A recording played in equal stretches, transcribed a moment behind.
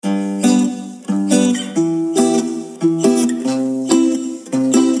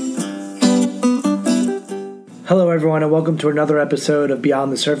everyone, and welcome to another episode of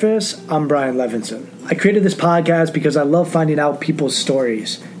Beyond the Surface. I'm Brian Levinson. I created this podcast because I love finding out people's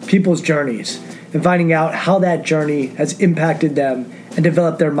stories, people's journeys, and finding out how that journey has impacted them and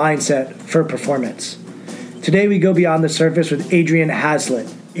developed their mindset for performance. Today we go beyond the surface with Adrienne Haslet.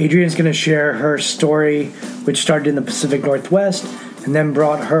 Adrienne's going to share her story, which started in the Pacific Northwest and then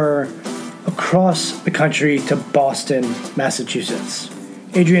brought her across the country to Boston, Massachusetts.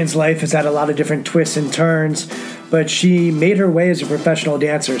 Adrienne's life has had a lot of different twists and turns, but she made her way as a professional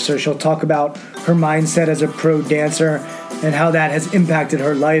dancer, so she'll talk about her mindset as a pro dancer and how that has impacted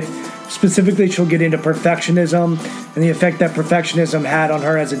her life. Specifically, she'll get into perfectionism and the effect that perfectionism had on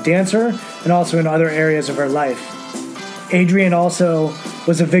her as a dancer and also in other areas of her life. Adrienne also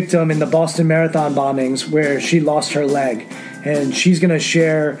was a victim in the Boston Marathon bombings where she lost her leg, and she's going to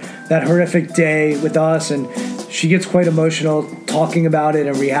share that horrific day with us, and she gets quite emotional talking about it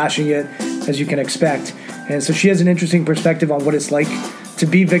and rehashing it, as you can expect. And so she has an interesting perspective on what it's like to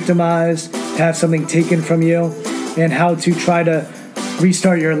be victimized, to have something taken from you, and how to try to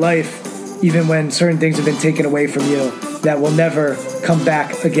restart your life even when certain things have been taken away from you that will never come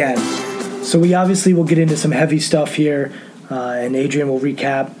back again. So we obviously will get into some heavy stuff here, and Adrienne will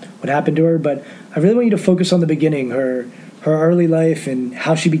recap what happened to her, but I really want you to focus on the beginning, her early life and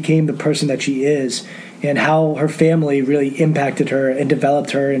how she became the person that she is, and how her family really impacted her and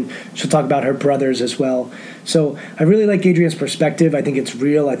developed her, and she'll talk about her brothers as well. So I really like Adrienne's perspective. I think it's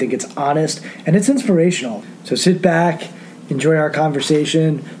real, I think it's honest, and it's inspirational. So sit back, enjoy our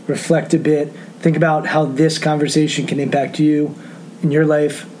conversation, reflect a bit, think about how this conversation can impact you in your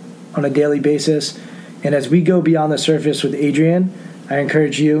life on a daily basis. And as we go beyond the surface with Adrienne, I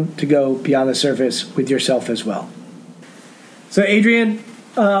encourage you to go beyond the surface with yourself as well. So Adrienne,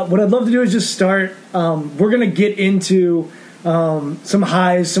 what I'd love to do is just start. We're going to get into some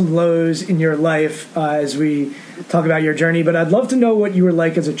highs, some lows in your life as we talk about your journey. But I'd love to know what you were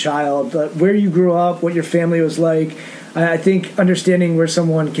like as a child, where you grew up, what your family was like. I think understanding where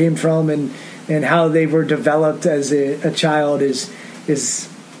someone came from and how they were developed as a child is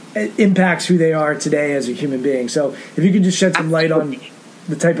it impacts who they are today as a human being. So if you could just shed some light on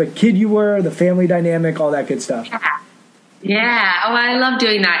the type of kid you were, the family dynamic, all that good stuff. Yeah. Oh, I love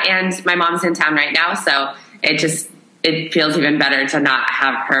doing that. And my mom's in town right now, so it feels even better to not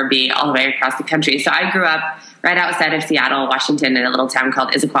have her be all the way across the country. So I grew up right outside of Seattle, Washington, in a little town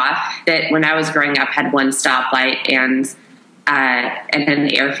called Issaquah that when I was growing up had one stoplight and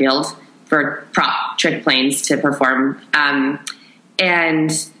an airfield for prop trick planes to perform.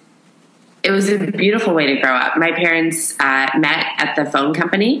 And it was a beautiful way to grow up. My parents met at the phone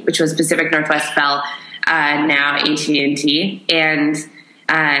company, which was Pacific Northwest Bell, now AT&T. And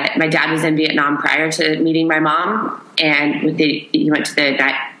my dad was in Vietnam prior to meeting my mom, and he went to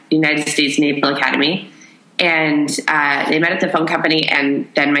the United States Naval Academy. And they met at the phone company, and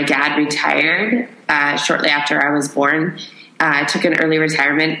then my dad retired shortly after I was born, took an early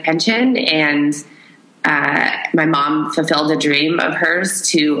retirement pension, and my mom fulfilled a dream of hers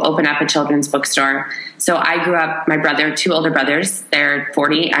to open up a children's bookstore. So I grew up, my brother, two older brothers, they're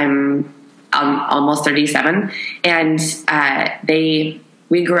 40, I'm almost 37. And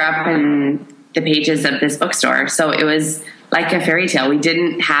we grew up in the pages of this bookstore. So it was like a fairy tale. We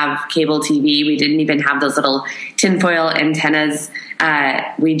didn't have cable TV. We didn't even have those little tinfoil antennas.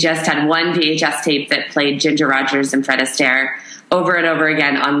 We just had one VHS tape that played Ginger Rogers and Fred Astaire over and over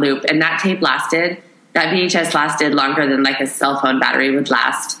again on loop. And that VHS lasted longer than like a cell phone battery would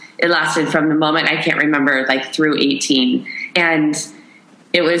last. It lasted from the moment I can't remember, like through 18. And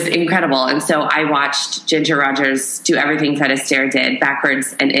it was incredible. And so I watched Ginger Rogers do everything Fred Astaire did,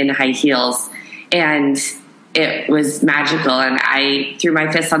 backwards and in high heels. And it was magical. And I threw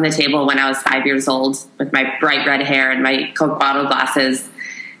my fists on the table when I was 5 years old with my bright red hair and my Coke bottle glasses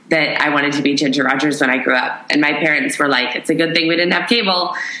that I wanted to be Ginger Rogers when I grew up. And my parents were like, it's a good thing we didn't have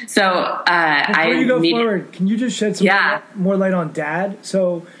cable. So Before you go forward, can you just shed some more light on Dad?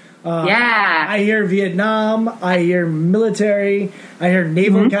 So I hear Vietnam, I hear military, I hear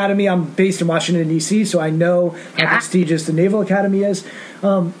Naval Academy. I'm based in Washington, D.C., so I know how prestigious the Naval Academy is.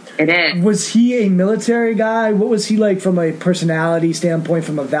 It is. Was he a military guy? What was he like from a personality standpoint,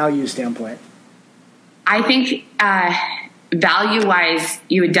 from a value standpoint? I think value-wise,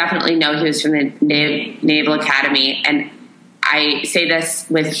 you would definitely know he was from the Naval Academy. And I say this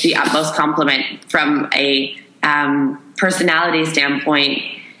with the utmost compliment. From a personality standpoint,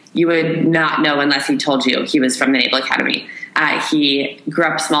 you would not know unless he told you he was from the Naval Academy. He grew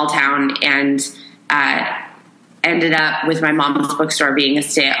up small town and ended up with my mom's bookstore being a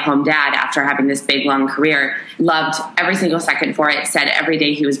stay-at-home dad after having this big, long career. Loved every single second for it, said every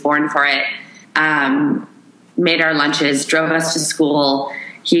day he was born for it. made our lunches, drove us to school.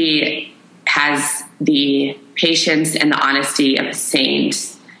 He has the patience and the honesty of a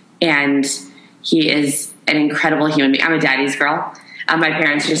saint. And he is an incredible human being. I'm a daddy's girl. My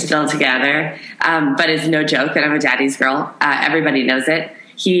parents are still together, but it's no joke that I'm a daddy's girl. Everybody knows it.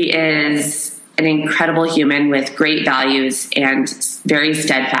 He is an incredible human with great values and very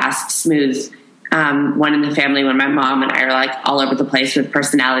steadfast, smooth. One in the family when my mom and I are like all over the place with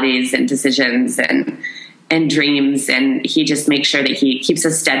personalities and decisions and dreams, and he just makes sure that he keeps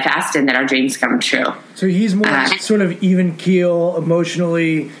us steadfast and that our dreams come true. So he's more sort of even keel,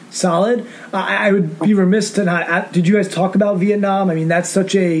 emotionally solid. I would be remiss to not. Did you guys talk about Vietnam? I mean, that's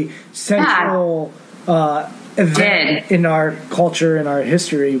such a central event in our culture, in our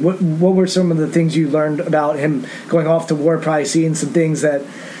history. What were some of the things you learned about him going off to war? Probably seeing some things that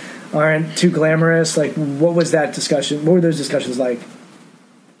aren't too glamorous. Like, what was that discussion? What were those discussions like?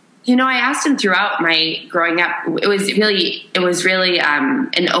 I asked him throughout my growing up. It was really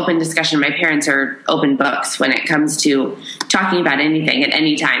an open discussion. My parents are open books when it comes to talking about anything at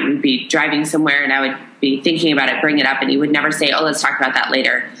any time. We'd be driving somewhere and I would be thinking about it, bring it up, and he would never say, "Oh, let's talk about that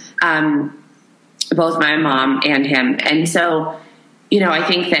later." Both my mom and him. And so, I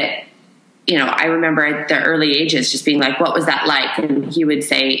think that, I remember at the early ages just being like, what was that like? And he would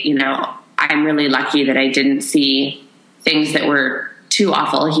say, I'm really lucky that I didn't see things that were too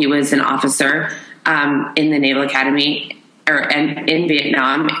awful. He was an officer in the Naval Academy and in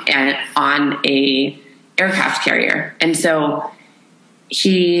Vietnam and on a aircraft carrier. And so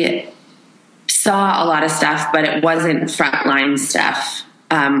he saw a lot of stuff, but it wasn't frontline stuff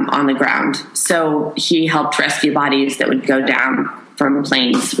on the ground. So he helped rescue bodies that would go down from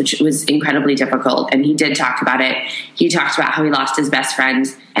planes, which was incredibly difficult. And he did talk about it. He talked about how he lost his best friend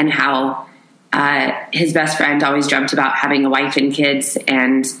and how his best friend always dreamt about having a wife and kids,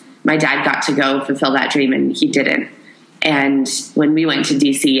 and my dad got to go fulfill that dream and he didn't. And when we went to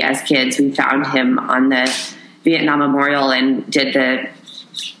DC as kids, we found him on the Vietnam Memorial and did the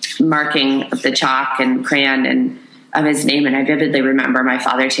marking of the chalk and crayon and of his name. And I vividly remember my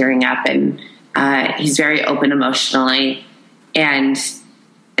father tearing up, and he's very open emotionally, and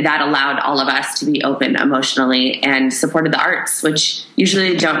that allowed all of us to be open emotionally and supported the arts, which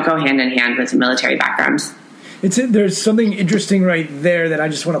usually don't go hand in hand with a military background. There's something interesting right there that I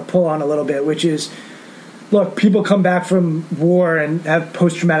just want to pull on a little bit, which is, look, people come back from war and have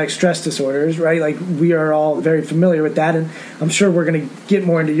post-traumatic stress disorders, right? Like, we are all very familiar with that, and I'm sure we're going to get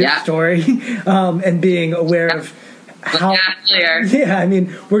more into your story and being aware of how... Yeah, I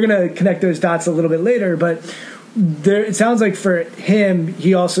mean, we're going to connect those dots a little bit later, but it sounds like for him,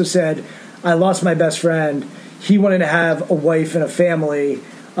 he also said, I lost my best friend. He wanted to have a wife and a family.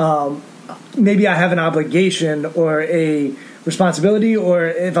 Maybe I have an obligation or a responsibility, or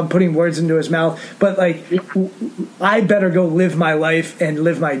if I'm putting words into his mouth, but like, I better go live my life and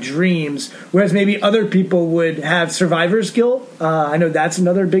live my dreams. Whereas maybe other people would have survivor's guilt. I know that's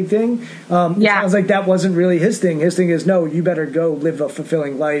another big thing. It sounds like that wasn't really his thing. His thing is, no, you better go live a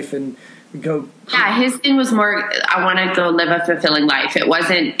fulfilling life and go. Yeah, his thing was more, I want to go live a fulfilling life. It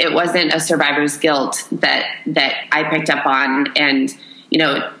wasn't a survivor's guilt that I picked up on, and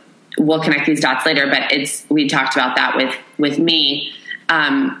we'll connect these dots later, but we talked about that with me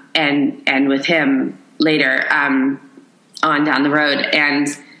and with him later on down the road, and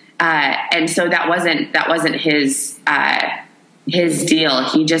so that wasn't his deal.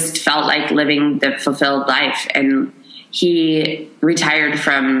 He just felt like living the fulfilled life, and he retired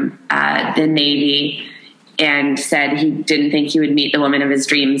from the Navy and said he didn't think he would meet the woman of his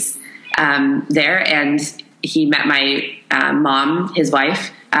dreams there, and he met my mom, his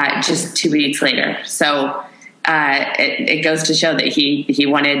wife, just 2 weeks later. So it goes to show that he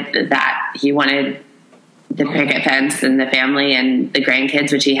wanted that. He wanted the picket fence and the family and the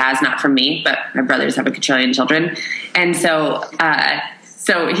grandkids, which he has, not from me, but my brothers have a quadrillion children. And so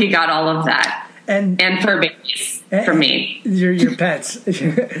he got all of that. And for babies, for me. Your pets.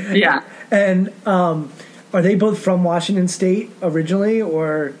 Yeah. And are they both from Washington State originally,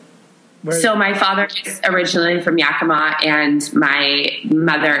 or... So my father is originally from Yakima, and my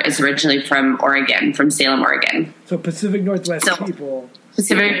mother is originally from Oregon, from Salem, Oregon. So Pacific Northwest people.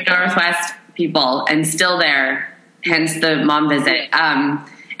 Pacific Northwest people, and still there, hence the mom visit.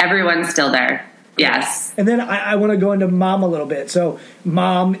 Everyone's still there. Yes. And then I want to go into mom a little bit. So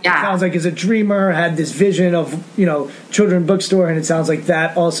mom, it sounds like, is a dreamer, had this vision of, children's bookstore. And it sounds like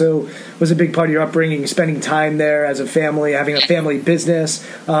that also was a big part of your upbringing, spending time there as a family, having a family business,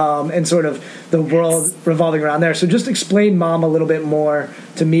 and sort of the world revolving around there. So just explain mom a little bit more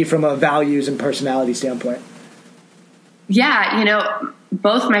to me from a values and personality standpoint. Yeah.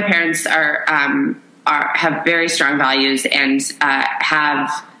 Both my parents are have very strong values and have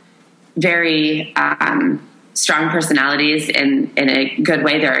very strong personalities in a good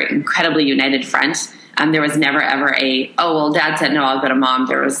way. They're an incredibly united front. There was never ever Dad said no, I'll go to Mom.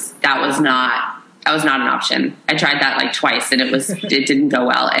 That was not an option. I tried that like twice and it didn't go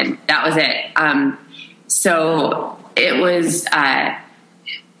well, and that was it. So it was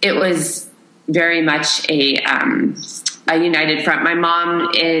very much a united front. My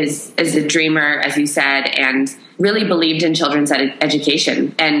mom is a dreamer, as you said, and really believed in children's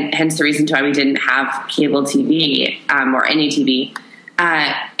education, and hence the reason why we didn't have cable TV or any TV.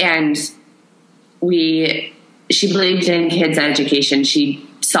 And she believed in kids' education. She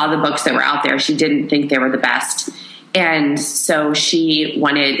saw the books that were out there. She didn't think they were the best. And so she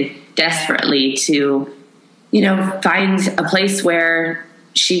wanted desperately to, find a place where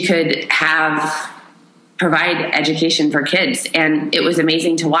she could provide education for kids. And it was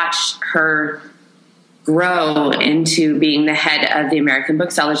amazing to watch her grow into being the head of the American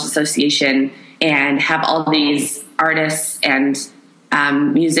Booksellers Association and have all these artists and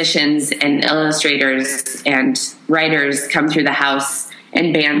musicians and illustrators and writers come through the house,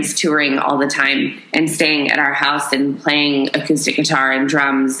 and bands touring all the time and staying at our house and playing acoustic guitar and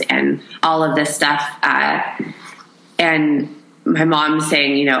drums and all of this stuff. And my mom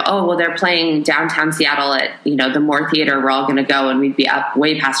saying, they're playing downtown Seattle at, the Moore Theater. We're all going to go. And we'd be up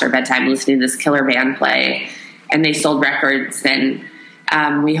way past our bedtime listening to this killer band play. And they sold records. And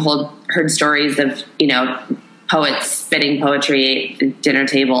we heard stories of, poets spitting poetry at the dinner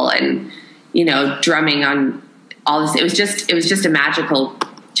table and, drumming on all this. It was just a magical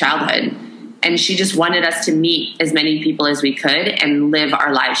childhood. And she just wanted us to meet as many people as we could and live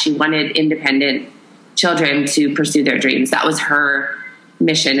our lives. She wanted independent children to pursue their dreams. That was her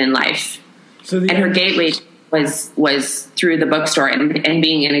mission in life. And her gateway was through the bookstore and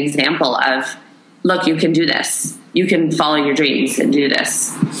being an example of, look, you can do this. You can follow your dreams and do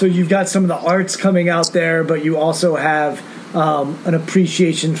this. So you've got some of the arts coming out there, but you also have an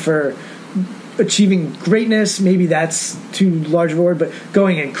appreciation for achieving greatness. Maybe that's too large of a word, but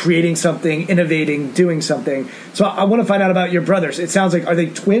going and creating something, innovating, doing something. So I want to find out about your brothers. It sounds like, are they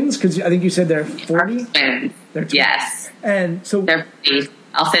twins? Because I think you said they're 40. They're twins. Yes. And so they're 40.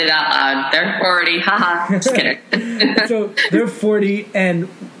 I'll say that out loud. They're 40. Haha. Just kidding. So they're 40. And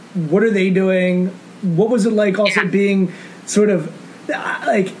what are they doing? What was it like also being sort of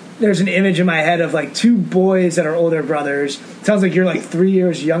like, there's an image in my head of like two boys that are older brothers. Sounds like you're like 3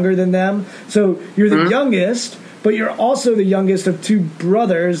 years younger than them. So you're the youngest, but you're also the youngest of two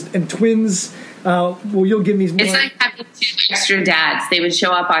brothers and twins. You'll give me more. It's like having two extra dads. They would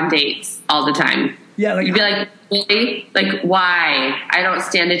show up on dates all the time. Yeah. You'd be like, really? Like, why? I don't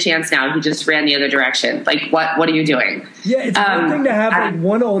stand a chance now. He just ran the other direction. Like, what are you doing? Yeah, it's one thing to have like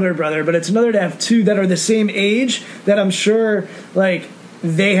one older brother, but it's another to have two that are the same age that I'm sure like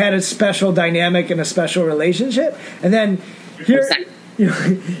they had a special dynamic and a special relationship. And then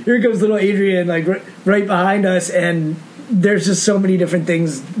here goes little Adrian like right behind us, and there's just so many different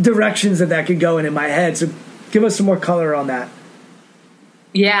directions that could go in my head. So give us some more color on that.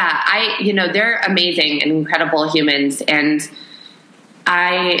 Yeah, they're amazing and incredible humans, and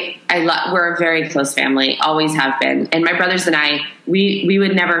we're a very close family, always have been. And my brothers and I, we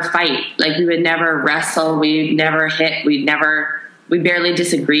would never fight. Like, we would never wrestle. We'd never hit. We barely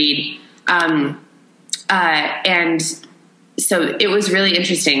disagreed. And so it was really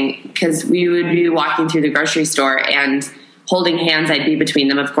interesting because we would be walking through the grocery store and holding hands. I'd be between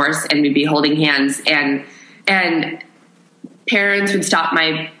them, of course, and we'd be holding hands, and parents would stop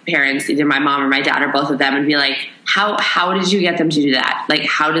my parents, either my mom or my dad or both of them, and be like, how did you get them to do that? Like,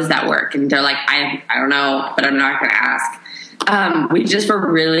 how does that work? And they're like, I don't know, but I'm not going to ask. We just were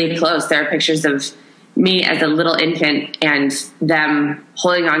really close. There are pictures of me as a little infant and them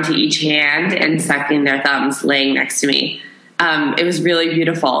holding onto each hand and sucking their thumbs, laying next to me. It was really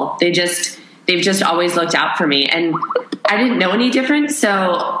beautiful. They've just always looked out for me, and I didn't know any different.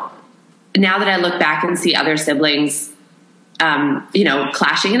 So now that I look back and see other siblings,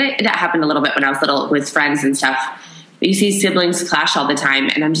 clashing, and that happened a little bit when I was little with friends and stuff. But you see siblings clash all the time,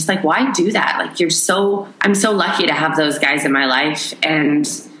 and I'm just like, why do that? Like, I'm so lucky to have those guys in my life, and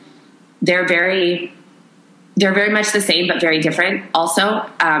they're very much the same, but very different. Also,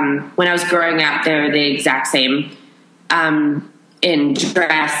 when I was growing up, they're the exact same in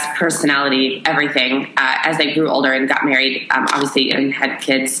dress, personality, everything. As I grew older and got married, obviously, and had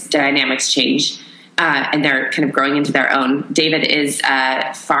kids, dynamics changed. And they're kind of growing into their own. David is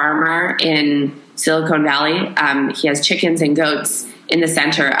a farmer in Silicon Valley. He has chickens and goats in the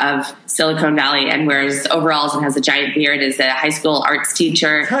center of Silicon Valley and wears overalls and has a giant beard, is a high school arts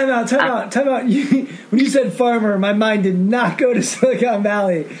teacher. Time out. When you said farmer, my mind did not go to Silicon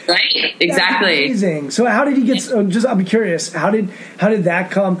Valley. Right, exactly. That's amazing. So how did he get? I'm curious. How did that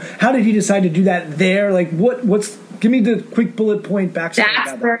come? How did he decide to do that there? Like what's? Give me the quick bullet point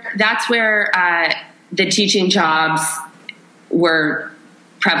backstory. That's where the teaching jobs were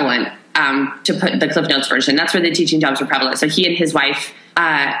prevalent. To put the Cliff Notes version, that's where the teaching jobs were prevalent. So he and his wife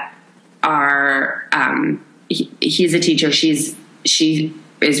are. He's a teacher. She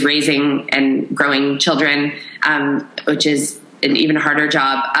is raising and growing children, which is an even harder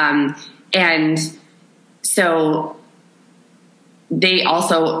job. And so they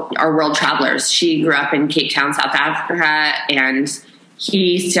also are world travelers. She grew up in Cape Town, South Africa, and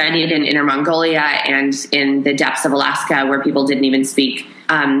he studied in Inner Mongolia and in the depths of Alaska, where people didn't even speak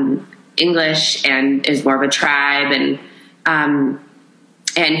English, and is more of a tribe, and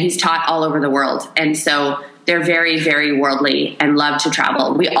he's taught all over the world. And so they're very, very worldly and love to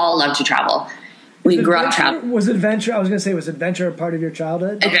travel. We all love to travel. We grew up traveling. Was adventure a part of your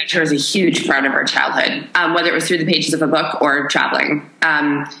childhood? Adventure is a huge part of our childhood, whether it was through the pages of a book or traveling.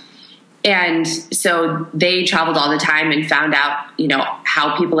 And so they traveled all the time and found out,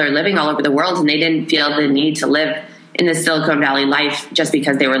 how people are living all over the world, and they didn't feel the need to live in the Silicon Valley life just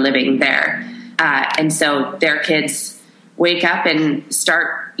because they were living there. And so their kids wake up and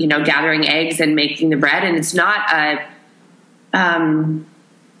start, gathering eggs and making the bread. And it's not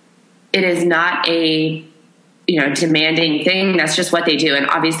it is not a, demanding thing. That's just what they do. And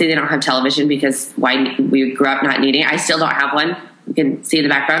obviously they don't have television because we grew up not needing it. I still don't have one. You can see in the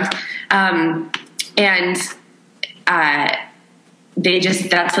background.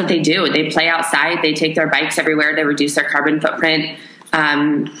 That's what they do. They play outside. They take their bikes everywhere to reduce their carbon footprint.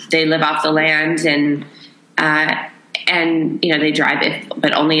 They live off the land and they drive,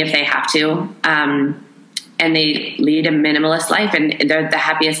 but only if they have to. And they lead a minimalist life, and they're the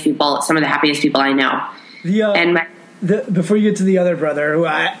happiest people, some of the happiest people I know. Before you get to the other brother, who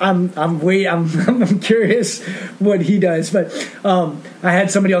I'm curious what he does, but I had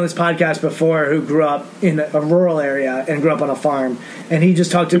somebody on this podcast before who grew up in a rural area and grew up on a farm, and he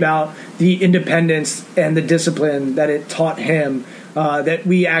just talked about the independence and the discipline that it taught him, that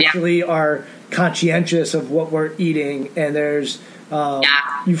we actually are conscientious of what we're eating, and there's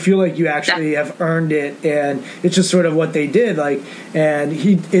you feel like you actually have earned it, and it's just sort of what they did. And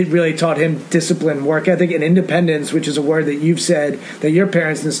it really taught him discipline, work ethic, and independence, which is a word that you've said that your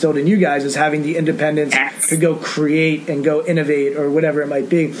parents instilled in you guys, is having the independence to go create and go innovate or whatever it might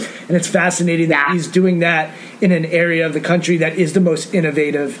be. And it's fascinating that he's doing that in an area of the country that is the most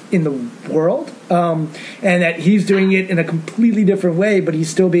innovative in the world, and that he's doing it in a completely different way, but he's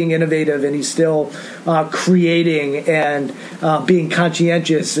still being innovative, and he's still creating and being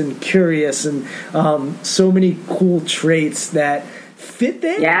conscientious and curious, and so many cool traits that fit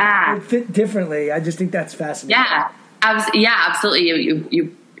there. Yeah, fit differently. I just think that's fascinating. Yeah, absolutely.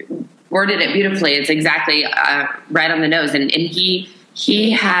 You worded it beautifully. It's exactly right on the nose. And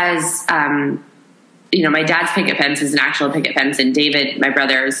he has. My dad's picket fence is an actual picket fence, and David, my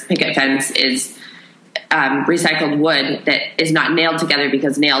brother's picket fence, is recycled wood that is not nailed together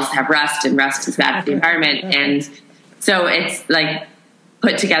because nails have rust, and rust is bad for the environment. And so it's like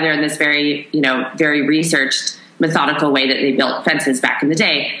put together in this very, very researched, methodical way that they built fences back in the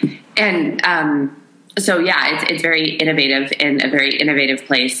day. And it's very innovative in a very innovative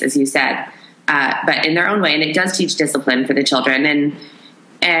place, as you said, but in their own way. And it does teach discipline for the children.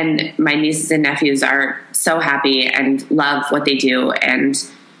 And my nieces and nephews are so happy and love what they do, and,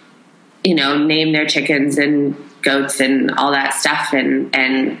 name their chickens and goats and all that stuff,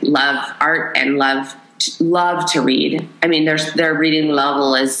 and love art and love to read. I mean, their reading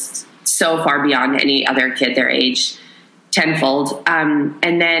level is so far beyond any other kid their age, tenfold.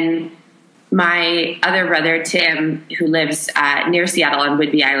 And then my other brother, Tim, who lives near Seattle on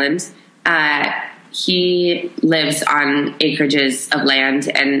Whidbey Island, he lives on acreages of land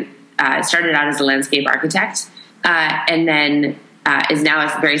and started out as a landscape architect, and then is now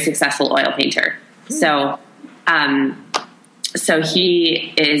a very successful oil painter. So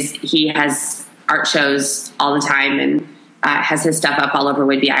he has art shows all the time, and has his stuff up all over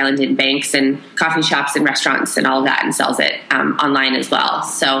Whidbey Island in banks and coffee shops and restaurants and all of that, and sells it online as well.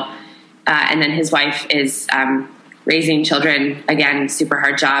 So, and then his wife is raising children, again, super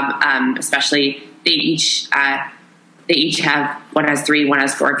hard job, especially they each have, one has 3, one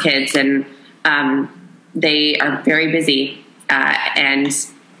has 4 kids, and they are very busy and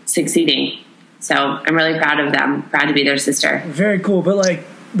succeeding. So I'm really proud of them, proud to be their sister. Very cool. But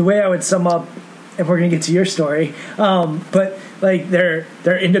the way I would sum up, if we're going to get to your story, but like they're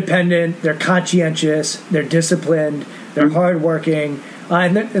independent, they're conscientious, they're disciplined, they're hardworking,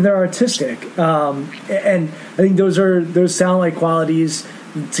 and they're artistic. And I think those sound like qualities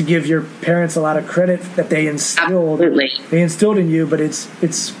to give your parents a lot of credit that they instilled. Absolutely. They instilled in you. But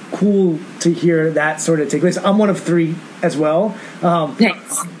it's cool to hear that sort of take place. I'm one of 3 as well.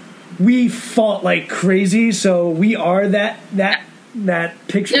 Thanks. We fought like crazy, so we are that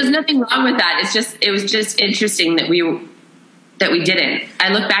picture. There's nothing wrong with that. It was just interesting that we didn't. I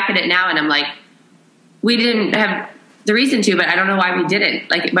look back at it now and I'm like, we didn't have the reason to, but I don't know why we didn't.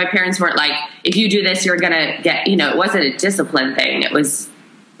 Like, my parents weren't like, if you do this, you're gonna get. It wasn't a discipline thing. It was.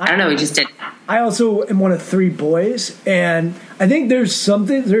 I don't know. We just didn't. I also am one of 3 boys, and I think there's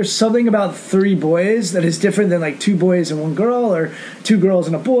something about 3 boys that is different than like 2 boys and 1 girl, or 2 girls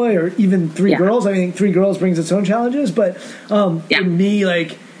and a boy, or even 3 girls. I think 3 girls brings its own challenges, but for me,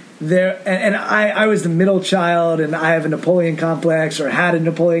 like I was the middle child, and I have a Napoleon complex, or had a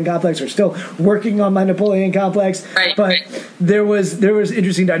Napoleon complex, or still working on my Napoleon complex. Right. But there was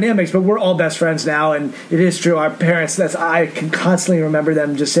interesting dynamics. But we're all best friends now, and it is true. Our parents, I can constantly remember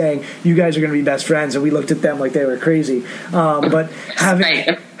them just saying, "You guys are going to be best friends," and we looked at them like they were crazy. But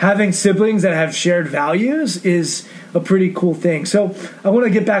having siblings that have shared values is a pretty cool thing. So I want to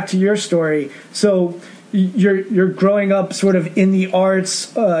get back to your story. So you're growing up sort of in the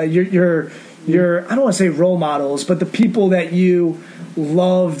arts. You're I don't want to say role models, but the people that you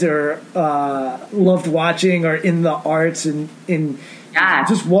loved or loved watching are in the arts and in.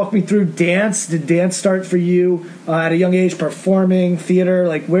 Just walk me through dance. Did dance start for you at a young age? Performing, theater,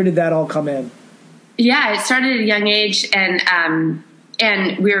 like where did that all come in? Yeah, it started at a young age,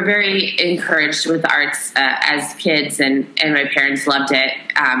 and we were very encouraged with arts as kids, and my parents loved it.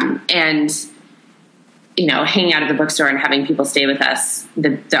 And hanging out at the bookstore and having people stay with us,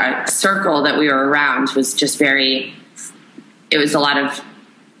 the circle that we were around was just it was a lot of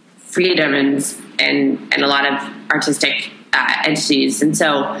freedom and a lot of artistic entities. And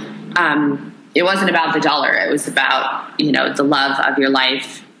so it wasn't about the dollar. It was about, the love of your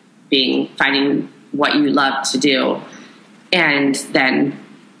life, finding what you love to do. And then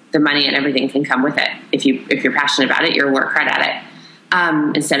the money and everything can come with it. If you're passionate about it, you'll work hard at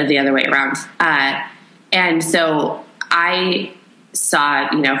it, instead of the other way around. And so I saw,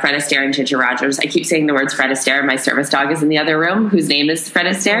 Fred Astaire and Ginger Rogers. I keep saying the words Fred Astaire. My service dog is in the other room, whose name is Fred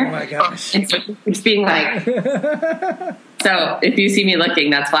Astaire. Oh my gosh. And so it's being like, so if you see me looking,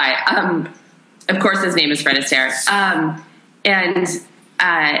 that's why. Of course his name is Fred Astaire.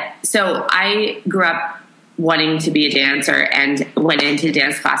 So I grew up wanting to be a dancer and went into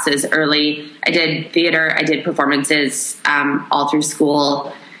dance classes early. I did theater. I did performances all through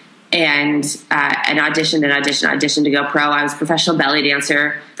school. And auditioned to go pro. I was a professional belly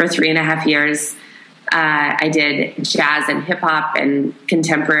dancer for 3.5 years. I did jazz and hip hop and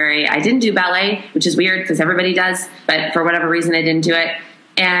contemporary. I didn't do ballet, which is weird because everybody does, but for whatever reason I didn't do it.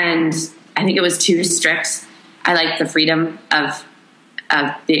 And I think it was too strict. I like the freedom of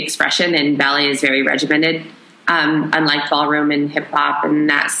the expression, and ballet is very regimented, unlike ballroom and hip hop and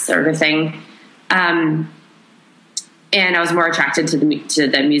that sort of thing. And I was more attracted to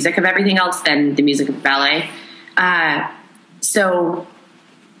the music of everything else than the music of ballet. So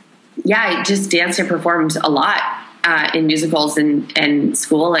I just danced and performed a lot in musicals and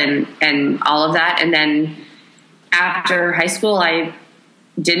school and all of that. And then after high school, I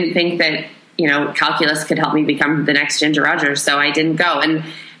didn't think that, calculus could help me become the next Ginger Rogers. So I didn't go. And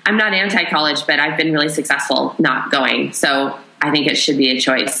I'm not anti-college, but I've been really successful not going. So I think it should be a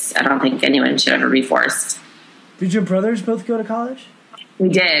choice. I don't think anyone should ever be forced. Did your brothers both go to college? They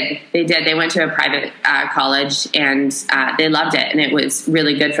did. They went to a private college, and they loved it, and it was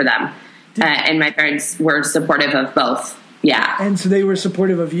really good for them. And my parents were supportive of both. Yeah. And so they were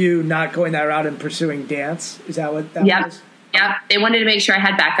supportive of you not going that route and pursuing dance? Is that what that was? Yep. They wanted to make sure I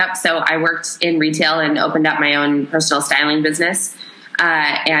had backup, so I worked in retail and opened up my own personal styling business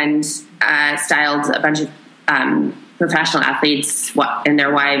and styled a bunch of professional athletes and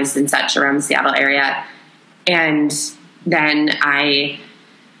their wives and such around the Seattle area. And then I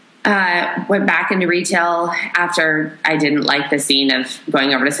went back into retail after I didn't like the scene of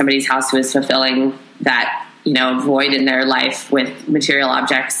going over to somebody's house who was fulfilling that, void in their life with material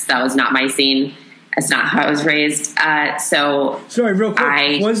objects. That was not my scene. That's not how I was raised. Sorry, real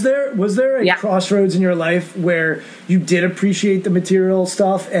quick. Was there a crossroads in your life where you did appreciate the material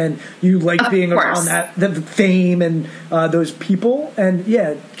stuff and you liked being around that, the fame and those people? And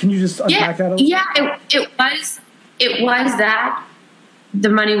can you just unpack that a little? Yeah, it was that. The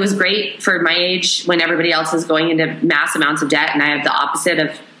money was great for my age when everybody else is going into mass amounts of debt, and I have the opposite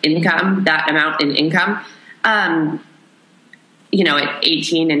of income, that amount in income. at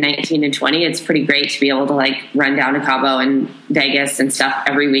 18 and 19 and 20, it's pretty great to be able to like run down to Cabo and Vegas and stuff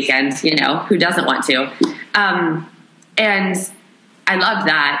every weekend. Who doesn't want to? And I loved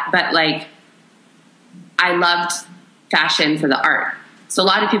that, but like, I loved fashion for the art. So a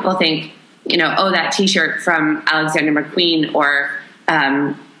lot of people think, that t-shirt from Alexander McQueen or,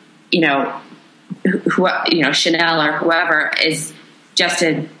 Chanel or whoever is just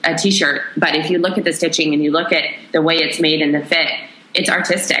a t-shirt. But if you look at the stitching and you look at the way it's made and the fit, it's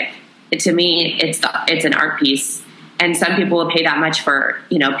artistic. To me, it's an art piece. And some people will pay that much for,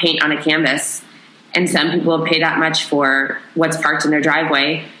 paint on a canvas. And some people will pay that much for what's parked in their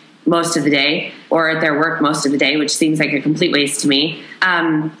driveway most of the day, or at their work most of the day, which seems like a complete waste to me.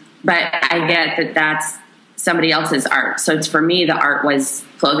 But I get that that's somebody else's art. So it's, for me, the art was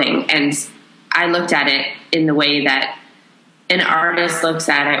clothing. And I looked at it in the way that an artist looks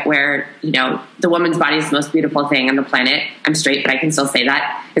at it, where, the woman's body is the most beautiful thing on the planet. I'm straight, but I can still say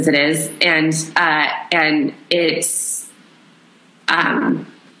that because it is. And it's,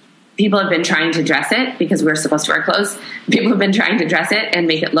 people have been trying to dress it because we're supposed to wear clothes. People have been trying to dress it and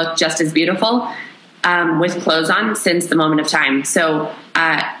make it look just as beautiful with clothes on since the moment of time. So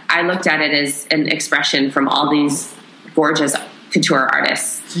I looked at it as an expression from all these gorgeous couture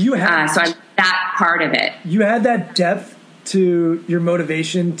artists. So I that part of it. You had that depth to your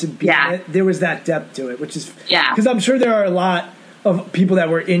motivation to be in it. There was that depth to it, which is because I'm sure there are a lot of people that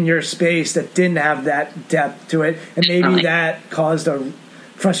were in your space that didn't have that depth to it, and maybe that caused a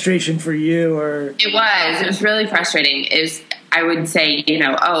frustration for you. Or it was really frustrating. I would say,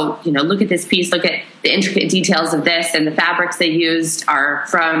 look at this piece, look at the intricate details of this, and the fabrics they used are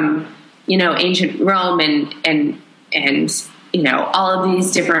from, ancient Rome and all of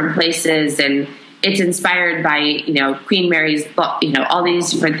these different places, and it's inspired by, Queen Mary's book, all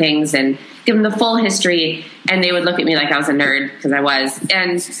these different things, and give them the full history. And they would look at me like I was a nerd, because I was,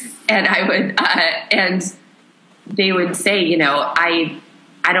 and I would, and they would say,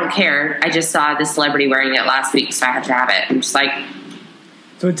 I don't care. I just saw this celebrity wearing it last week, so I have to have it. I'm just like,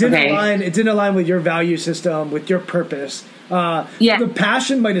 so it didn't align. It didn't align with your value system, with your purpose. The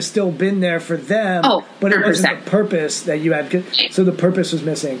passion might have still been there for them, but it wasn't the purpose that you had. So the purpose was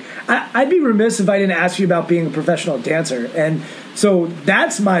missing. I'd be remiss if I didn't ask you about being a professional dancer. And so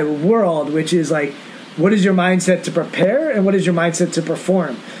that's my world, which is like, what is your mindset to prepare and what is your mindset to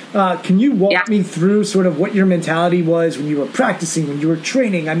perform? Can you walk me through sort of what your mentality was when you were practicing, when you were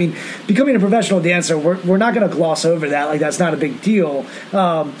training? I mean, becoming a professional dancer, we're not going to gloss over that. Like, that's not a big deal.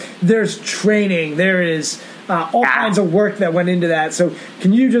 There's training. There is all kinds of work that went into that. So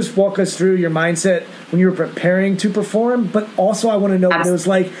can you just walk us through your mindset when you were preparing to perform? But also I want to know what it was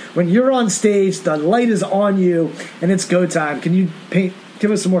like when you're on stage, the light is on you, and it's go time. Can you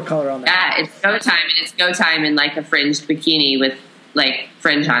give us some more color on that? Yeah, it's go time, and it's go time in like a fringed bikini with like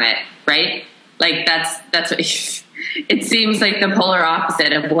fringe on it, right? Like that's what it seems like the polar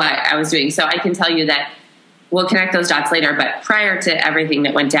opposite of what I was doing. So I can tell you that we'll connect those dots later, but prior to everything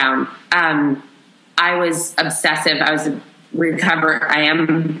that went down, I was obsessive. I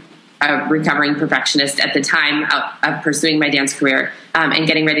am a recovering perfectionist at the time of pursuing my dance career, and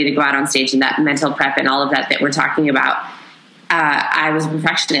getting ready to go out on stage, and that mental prep and all of that we're talking about. I was a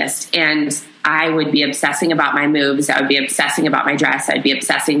perfectionist, and I would be obsessing about my moves. I would be obsessing about my dress. I'd be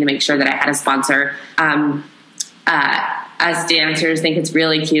obsessing to make sure that I had a sponsor. Us dancers think it's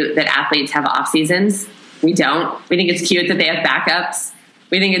really cute that athletes have off seasons. We don't. We think it's cute that they have backups.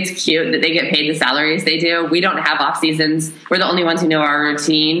 We think it's cute that they get paid the salaries they do. We don't have off seasons. We're the only ones who know our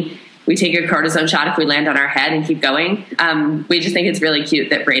routine. We take a cortisone shot if we land on our head and keep going. We just think it's really cute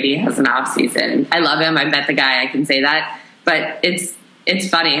that Brady has an off season. I love him. I met the guy. I can say that. But it's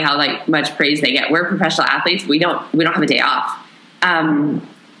funny how like much praise they get. We're professional athletes. We don't have a day off.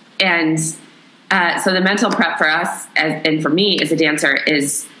 So the mental prep for us and for me as a dancer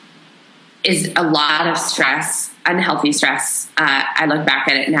is a lot of stress, unhealthy stress. I look back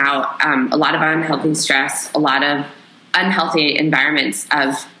at it now, a lot of unhealthy stress, a lot of unhealthy environments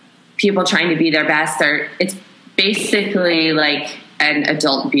of people trying to be their best. It's basically like an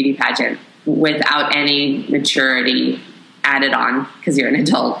adult beauty pageant without any maturity added on because you're an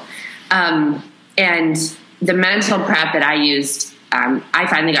adult. And the mental prep that I used, I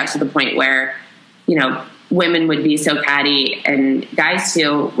finally got to the point where, women would be so catty, and guys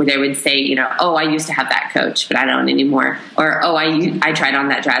too, where they would say, oh, I used to have that coach, but I don't anymore. Or, oh, I tried on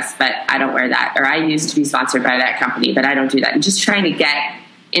that dress, but I don't wear that. Or I used to be sponsored by that company, but I don't do that. And just trying to get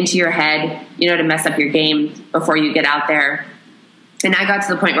into your head, to mess up your game before you get out there. And I got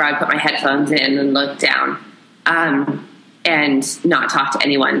to the point where I put my headphones in and looked down, and not talk to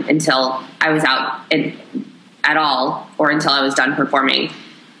anyone until I was out and at all, or until I was done performing.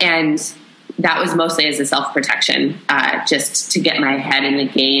 And that was mostly as a self-protection, just to get my head in the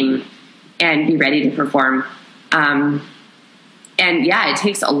game and be ready to perform. And yeah, it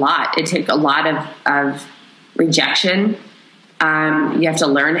takes a lot. It takes a lot of rejection. You have to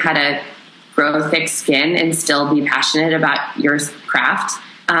learn how to grow thick skin and still be passionate about your craft.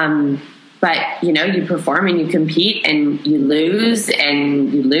 But, you perform and you compete and you lose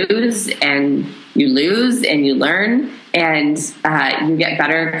and you lose and you lose and you learn, and you get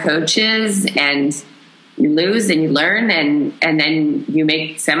better coaches, and you lose and you learn, and then you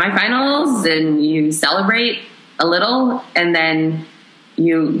make semifinals and you celebrate a little, and then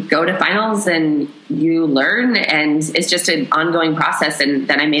you go to finals and you learn, and it's just an ongoing process. And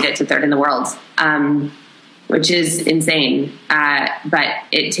then I made it to third in the world, which is insane. But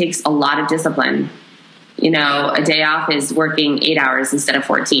it takes a lot of discipline. A day off is working 8 hours instead of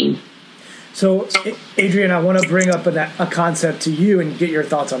 14. So, Adrian, I want to bring up a concept to you and get your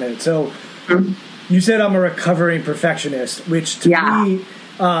thoughts on it. So, you said I'm a recovering perfectionist, which to me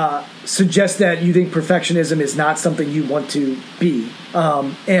suggests that you think perfectionism is not something you want to be.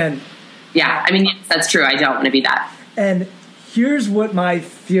 And yeah, I mean, yes, that's true. I don't want to be that. And here's what my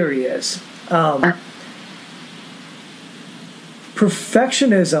theory is.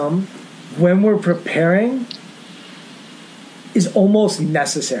 Perfectionism, when we're preparing, is almost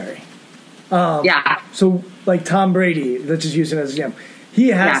necessary. So like Tom Brady, let's just use him as an example. He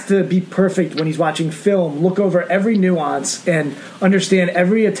has to be perfect when he's watching film, look over every nuance and understand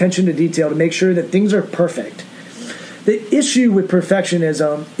every attention to detail to make sure that things are perfect. The issue with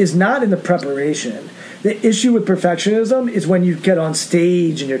perfectionism is not in the preparation. The issue with perfectionism is when you get on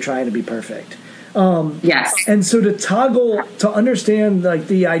stage and you're trying to be perfect. And so to understand like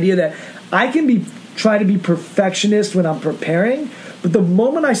the idea that I can try to be perfectionist when I'm preparing, but the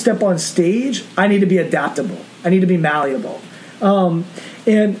moment I step on stage, I need to be adaptable. I need to be malleable.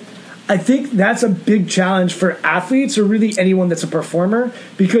 And I think that's a big challenge for athletes or really anyone that's a performer,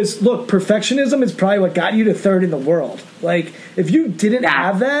 because look, perfectionism is probably what got you to third in the world. Like if you didn't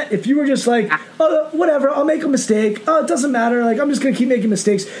have that, if you were just like, oh, whatever, I'll make a mistake. Oh, it doesn't matter. Like I'm just going to keep making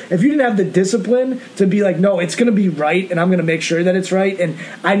mistakes. If you didn't have the discipline to be like, no, it's going to be right. And I'm going to make sure that it's right. And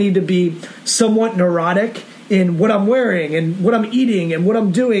I need to be somewhat neurotic in what I'm wearing and what I'm eating and what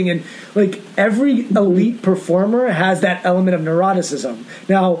I'm doing. And like every elite performer has that element of neuroticism.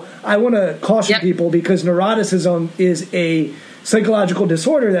 Now, I want to caution people because neuroticism is a psychological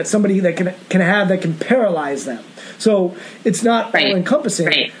disorder that somebody that can have that can paralyze them. So it's not all encompassing.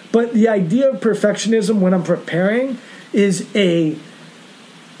 Right. But the idea of perfectionism when I'm preparing is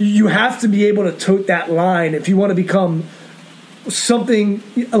you have to be able to tote that line if you want to become something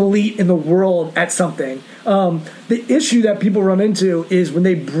elite in the world at something. The issue that people run into is when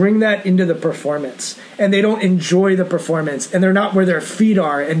they bring that into the performance and they don't enjoy the performance and they're not where their feet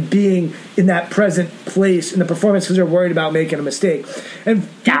are and being in that present place in the performance because they're worried about making a mistake. And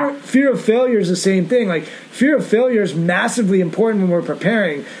fear of failure is the same thing. Like fear of failure is massively important when we're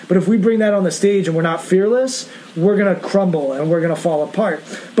preparing, but if we bring that on the stage and we're not fearless, we're going to crumble and we're going to fall apart.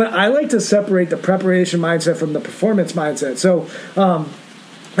 But I like to separate the preparation mindset from the performance mindset. So,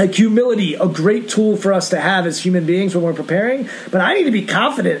 like humility, a great tool for us to have as human beings when we're preparing. But I need to be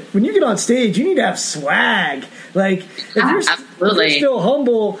confident. When you get on stage, you need to have swag. Like if you're still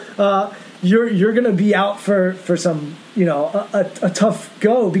humble, you're going to be out for some, a tough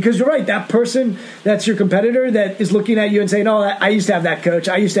go, because you're right. That person that's your competitor that is looking at you and saying, "Oh, I used to have that coach.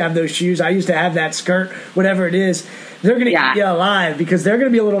 I used to have those shoes. I used to have that skirt, whatever it is." They're going to eat you alive because they're going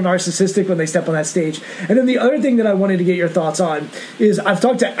to be a little narcissistic when they step on that stage. And then the other thing that I wanted to get your thoughts on is I've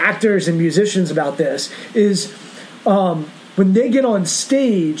talked to actors and musicians about this is when they get on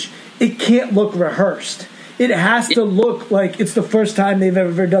stage, it can't look rehearsed. It has to look like it's the first time they've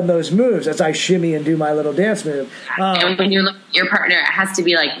ever done those moves as I shimmy and do my little dance move. And when you look at your partner, it has to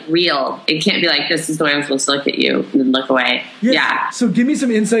be like real. It can't be like, this is the way I'm supposed to look at you and then look away. Yeah. So give me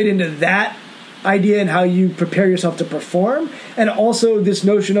some insight into that idea and how you prepare yourself to perform, and also this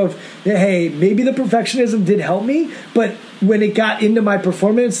notion of, hey, maybe the perfectionism did help me, but when it got into my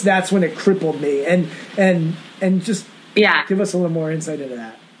performance, that's when it crippled me. And just give us a little more insight into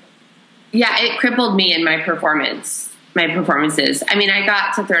that. Yeah, it crippled me in my performances. I mean, I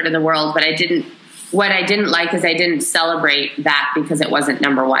got to third in the world, but what I didn't like is I didn't celebrate that because it wasn't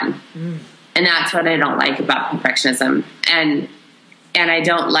number one. And that's what I don't like about perfectionism. And I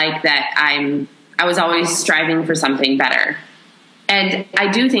don't like that I was always striving for something better. And I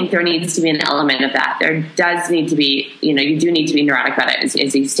do think there needs to be an element of that. There does need to be, you do need to be neurotic about it,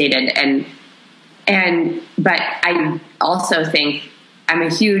 as you stated. But I also think I'm a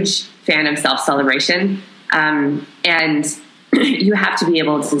huge fan of self-celebration. And you have to be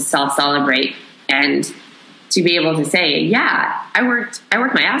able to self-celebrate and to be able to say, yeah, I worked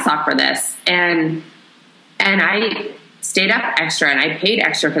my ass off for this. And I stayed up extra and I paid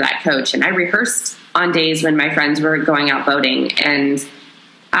extra for that coach. And I rehearsed on days when my friends were going out boating. And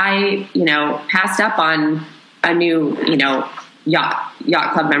I, passed up on a new, yacht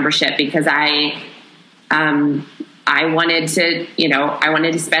club membership because I wanted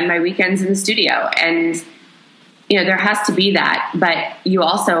to spend my weekends in the studio. And, there has to be that, but you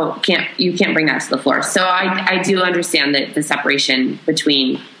also can't bring that to the floor. So I do understand that the separation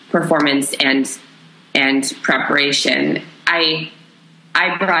between performance and preparation. I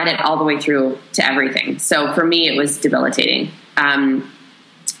brought it all the way through to everything. So for me, it was debilitating. And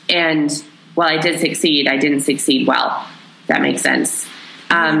while I did succeed, I didn't succeed well. If that makes sense.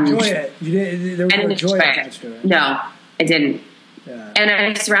 Enjoy it. There was no joy attached to it. No, I didn't. Yeah. And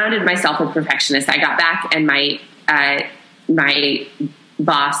I surrounded myself with perfectionists. I got back and my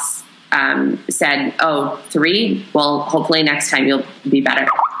boss said, "Oh, 3? Well, hopefully next time you'll be better."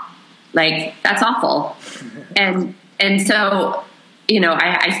 Like, that's awful. And so,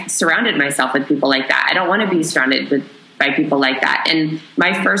 I surrounded myself with people like that. I don't want to be surrounded by people like that. And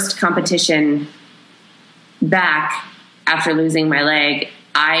my first competition back after losing my leg,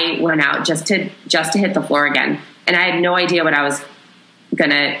 I went out just to hit the floor again. And I had no idea what I was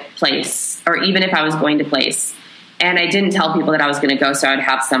going to place, or even if I was going to place. And I didn't tell people that I was going to go, so I'd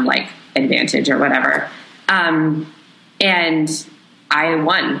have some advantage or whatever. And I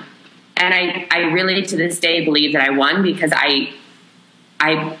won. And I really, to this day, believe that I won because I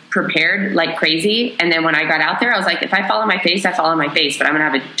prepared like crazy. And then when I got out there, I was like, if I fall on my face, I fall on my face, but I'm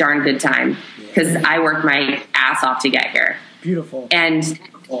going to have a darn good time because I worked my ass off to get here. Beautiful. And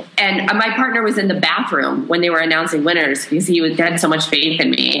my partner was in the bathroom when they were announcing winners because he had so much faith in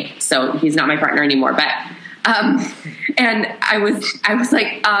me. So he's not my partner anymore, but, and I was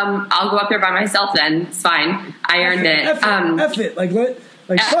like, I'll go up there by myself then. It's fine. I earned it. F it.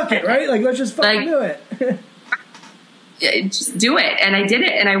 Fuck it, right? Let's just fucking do it. Just do it. And I did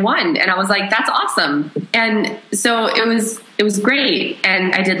it and I won. And I was like, that's awesome. And so it was great.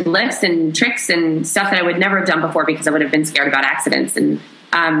 And I did lifts and tricks and stuff that I would never have done before because I would have been scared about accidents and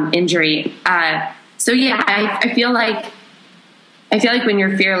injury. So yeah, I feel like when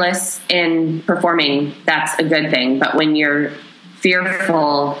you're fearless in performing, that's a good thing. But when you're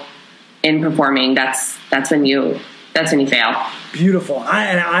fearful in performing, that's when you fail. Beautiful.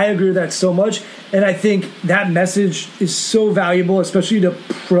 I agree with that so much. And I think that message is so valuable, especially to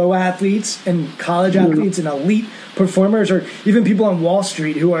pro athletes and college athletes and elite performers, or even people on Wall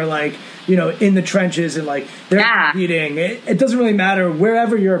Street who are in the trenches and they're competing. It doesn't really matter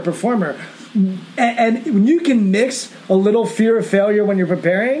wherever you're a performer. And when you can mix a little fear of failure when you're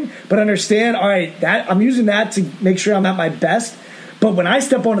preparing, but understand, all right, that I'm using that to make sure I'm at my best. But when I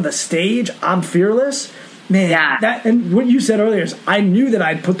step onto the stage, I'm fearless. Man, that, and what you said earlier is I knew that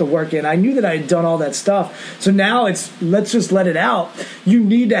I'd put the work in. I knew that I'd done all that stuff. So now let's just let it out. You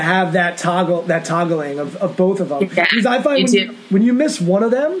need to have that toggling of both of them. Yeah, because I find when you miss one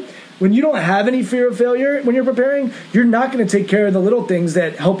of them, when you don't have any fear of failure when you're preparing, you're not going to take care of the little things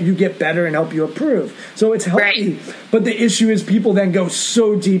that help you get better and help you improve. So it's healthy. Right. But the issue is people then go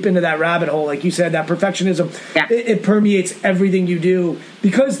so deep into that rabbit hole. Like you said, that perfectionism, it permeates everything you do.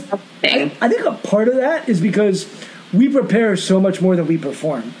 Because I think a part of that is because we prepare so much more than we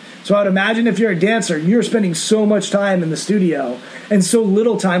perform. So I would imagine if you're a dancer, you're spending so much time in the studio and so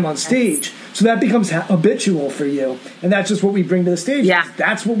little time on stage. So that becomes habitual for you. And that's just what we bring to the stage. Yeah.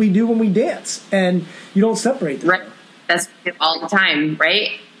 That's what we do when we dance. And you don't separate them. Right. That's all the time, right?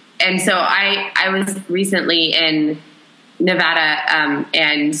 And so I was recently in Nevada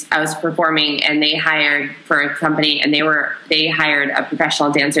and I was performing, and they hired for a company, and they hired a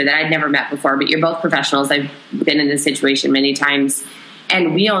professional dancer that I'd never met before, but you're both professionals. I've been in this situation many times.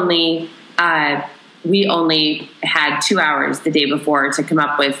 And we only had 2 hours the day before to come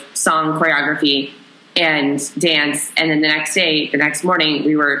up with song, choreography, and dance. And then the next morning,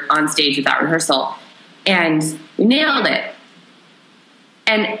 we were on stage without rehearsal. And we nailed it.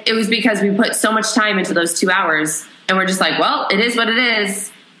 And it was because we put so much time into those 2 hours. And we're just like, well, it is what it is.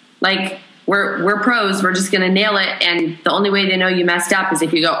 Like, we're pros. We're just going to nail it. And the only way they know you messed up is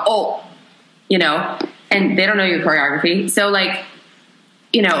if you go, oh, and they don't know your choreography. So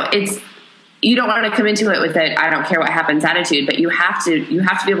it's, you don't want to come into it with it, I don't care what happens attitude, but you have to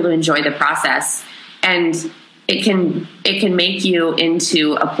be able to enjoy the process. And it can make you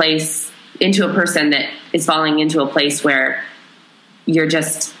into a person that is falling into a place where you're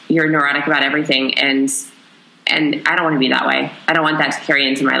neurotic about everything. And I don't want to be that way. I don't want that to carry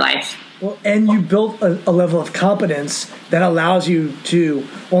into my life. Well, and you built a level of competence that allows you to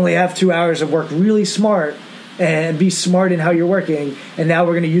only have 2 hours of work really smart and be smart in how you're working. And now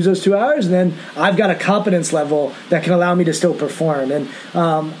we're going to use those 2 hours. And then I've got a competence level that can allow me to still perform. And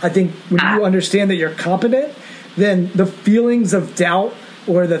I think when you understand that you're competent, then the feelings of doubt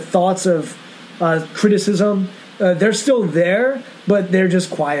or the thoughts of criticism, they're still there, but they're just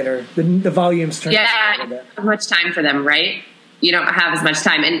quieter. The volume's turned down a little bit. Yeah, much time for them, right? You don't have as much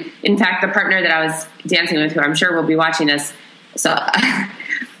time. And in fact, the partner that I was dancing with, who I'm sure will be watching this, so,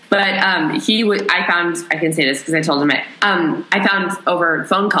 but he would. I found, I can say this because I told him it. I found over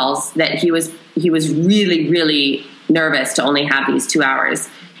phone calls that he was really, really nervous to only have these 2 hours,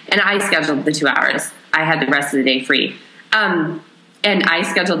 and I scheduled the 2 hours. I had the rest of the day free, and I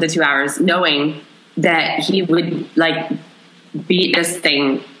scheduled the 2 hours knowing that he would like beat this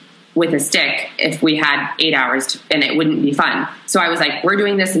thing with a stick if we had 8 hours and it wouldn't be fun. So I was like, we're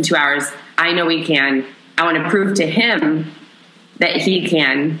doing this in 2 hours. I know we can. I want to prove to him that he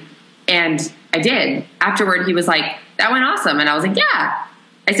can. And I did. Afterward, he was like, that went awesome. And I was like, yeah.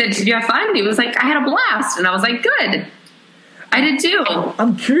 I said, did you have fun? And he was like, I had a blast. And I was like, good. I did too.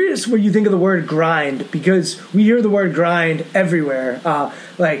 I'm curious what you think of the word grind, because we hear the word grind everywhere.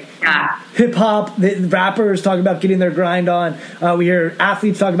 Hip hop, the rappers talk about getting their grind on. We hear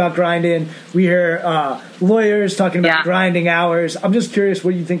athletes talk about grinding. We hear lawyers talking about grinding hours. I'm just curious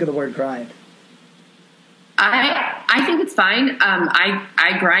what you think of the word grind. I think it's fine.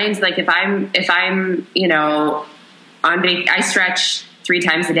 I grind, like if I'm on I stretch 3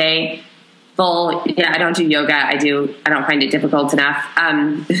 times a day. I don't do yoga. I don't find it difficult enough.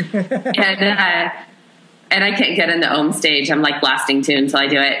 And I can't get in the Om stage. I'm like blasting tunes until I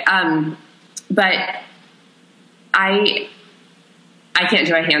do it. But I can't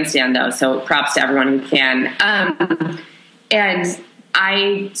do a handstand though. So props to everyone who can. And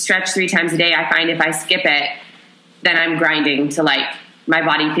I stretch 3 times a day. I find if I skip it, then I'm grinding to like, my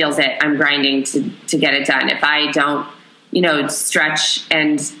body feels it. I'm grinding to get it done. If I don't, stretch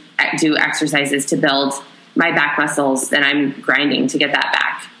and do exercises to build my back muscles, then I'm grinding to get that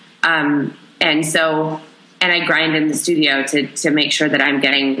back. And I grind in the studio to make sure that I'm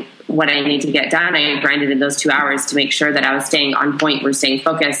getting what I need to get done. I grinded in those 2 hours to make sure that I was staying on point. We're staying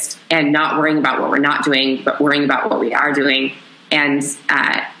focused and not worrying about what we're not doing, but worrying about what we are doing. And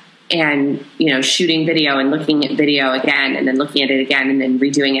shooting video and looking at video again, and then looking at it again, and then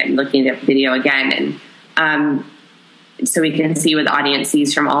redoing it and looking at video again. And, so we can see what the audience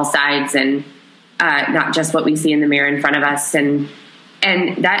sees from all sides, and not just what we see in the mirror in front of us. And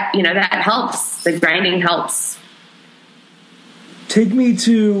that, that helps. The grinding helps. Take me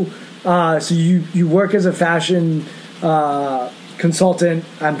to, so you work as a fashion consultant.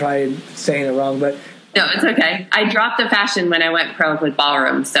 I'm probably saying it wrong, but. No, it's okay. I dropped the fashion when I went pro with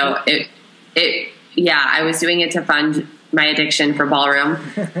ballroom. So I was doing it to fund my addiction for ballroom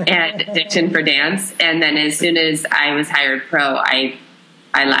and addiction for dance. And then as soon as I was hired pro, I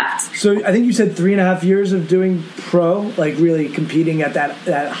left. So I think you said 3.5 years of doing pro, like really competing at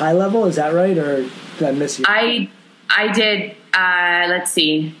that high level. Is that right? Or did I miss you? I did, let's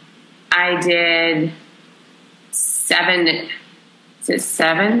see. I did 7, is it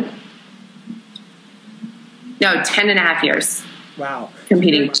 7? No, 10.5 years. Wow.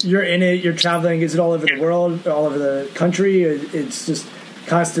 Competing. You're in it, you're traveling. Is it all over the world, all over the country? It's just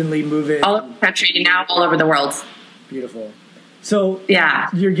constantly moving? All over the country, now all over the world. Beautiful. So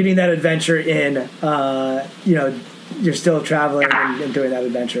you're getting that adventure in, you're still traveling and doing that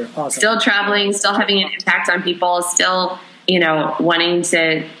adventure. Awesome. Still traveling, still having an impact on people, still, wanting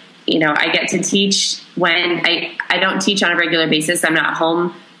to, I get to teach when I don't teach on a regular basis. I'm not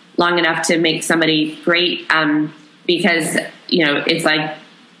home long enough to make somebody great, because, it's like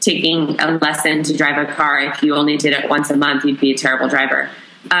taking a lesson to drive a car. If you only did it once a month, you'd be a terrible driver.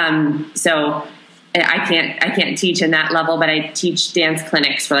 So I can't teach in that level, but I teach dance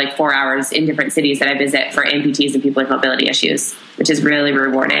clinics for like 4 hours in different cities that I visit for amputees and people with mobility issues, which is really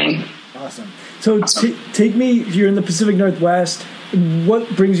rewarding. Awesome. So take me, you're in the Pacific Northwest. What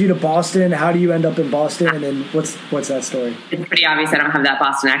brings you to Boston? How do you end up in Boston? And then what's that story? It's pretty obvious I don't have that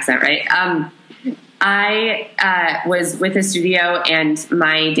Boston accent, right? I was with a studio, and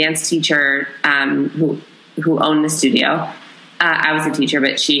my dance teacher, who owned the studio, I was a teacher,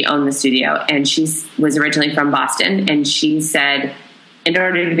 but she owned the studio, and she was originally from Boston. And she said, in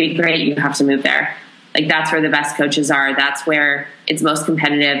order to be great, you have to move there. Like, that's where the best coaches are. That's where it's most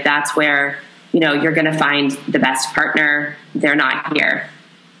competitive. That's where, you're going to find the best partner. They're not here.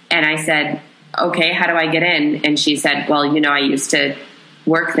 And I said, okay, how do I get in? And she said, well, I used to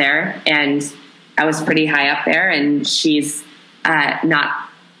work there, and I was pretty high up there, and she's not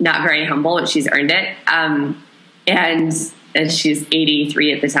not very humble, but she's earned it. And she's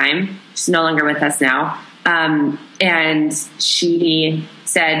 83 at the time. She's no longer with us now. And she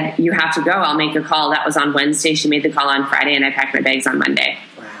said, "You have to go. I'll make a call." That was on Wednesday. She made the call on Friday, and I packed my bags on Monday.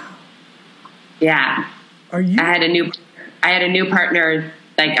 Wow. Yeah. I had a new partner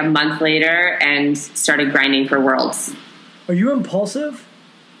like a month later and started grinding for Worlds. Are you impulsive?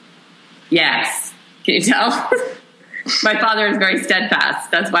 Yes. Can you tell? My father is very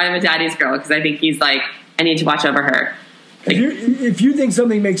steadfast. That's why I'm a daddy's girl, because I think he's like, I need to watch over her. If you think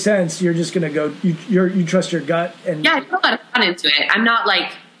something makes sense, you're just going to go, you trust your gut. And yeah, I put a lot of thought into it. I'm not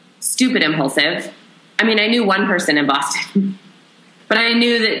like stupid impulsive. I mean, I knew one person in Boston, but I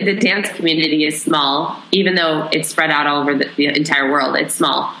knew that the dance community is small, even though it's spread out all over the entire world. It's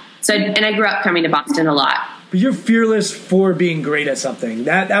small. So, and I grew up coming to Boston a lot. But you're fearless for being great at something.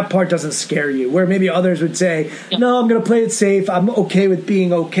 That part doesn't scare you. Where maybe others would say, no, I'm going to play it safe. I'm okay with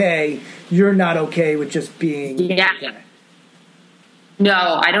being okay. You're not okay with just being okay.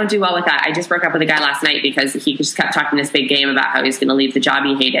 No, I don't do well with that. I just broke up with a guy last night because he just kept talking this big game about how he was going to leave the job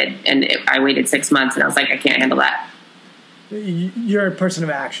he hated. And I waited 6 months, and I was like, I can't handle that. You're a person of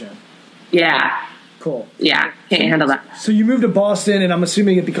action. Yeah. Cool. Yeah, can't handle that. So you moved to Boston, and I'm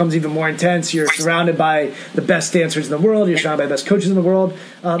assuming it becomes even more intense. You're surrounded by the best dancers in the world. You're surrounded by the best coaches in the world.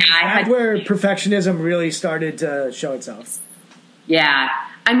 That's where perfectionism really started to show itself. Yeah.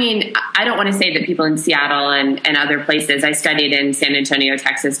 I mean, I don't want to say that people in Seattle and other places. I studied in San Antonio,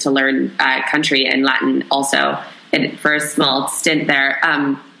 Texas to learn country and Latin also for a small stint there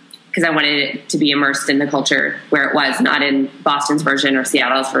because I wanted it to be immersed in the culture where it was, not in Boston's version or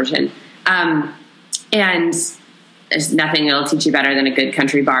Seattle's version. And there's nothing that'll teach you better than a good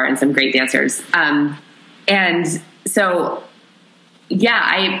country bar and some great dancers. And so,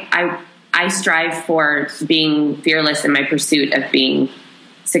 yeah, I strive for being fearless in my pursuit of being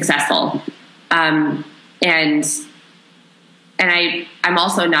successful. And I'm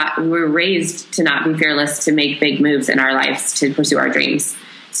also we were raised to not be fearless, to make big moves in our lives, to pursue our dreams.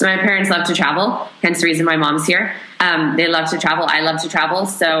 So my parents love to travel, hence the reason my mom's here. They love to travel. I love to travel.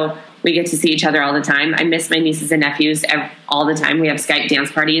 So we get to see each other all the time. I miss my nieces and nephews all the time. We have Skype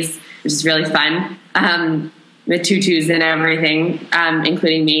dance parties, which is really fun, with tutus and everything,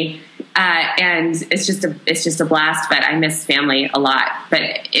 including me. And it's just a blast, but I miss family a lot. But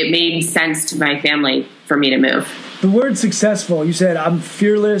it made sense to my family for me to move. The word successful, you said, I want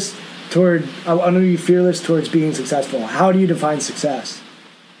to be fearless towards being successful. How do you define success?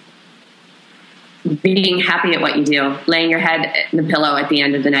 Being happy at what you do, laying your head in the pillow at the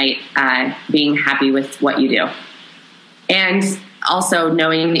end of the night, being happy with what you do. And also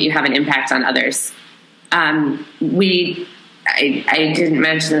knowing that you have an impact on others. I didn't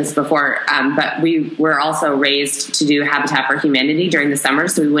mention this before, but we were also raised to do Habitat for Humanity during the summer,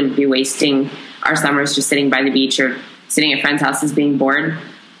 so we wouldn't be wasting our summers just sitting by the beach or sitting at friends' houses being bored,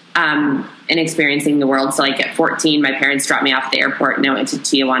 and experiencing the world. So like at 14, my parents dropped me off at the airport and I went to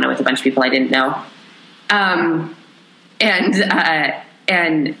Tijuana with a bunch of people I didn't know.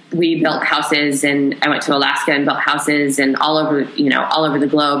 And we built houses, and I went to Alaska and built houses and all over the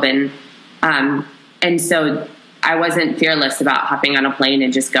globe. And so I wasn't fearless about hopping on a plane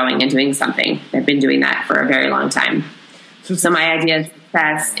and just going and doing something. I've been doing that for a very long time. So my idea of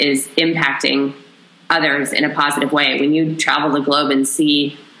success is impacting others in a positive way. When you travel the globe and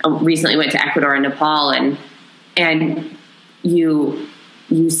see, I recently went to Ecuador and Nepal, and you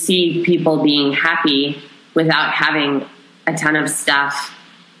see people being happy without having a ton of stuff,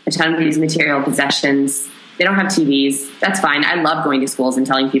 a ton of these material possessions. They don't have TVs. That's fine. I love going to schools and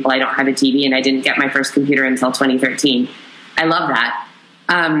telling people I don't have a TV and I didn't get my first computer until 2013. I love that.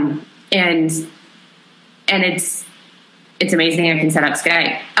 And it's amazing I can set up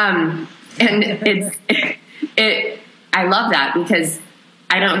Skype. And I love that because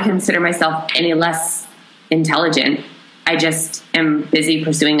I don't consider myself any less intelligent. I just am busy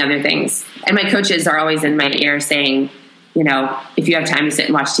pursuing other things. And my coaches are always in my ear saying, if you have time to sit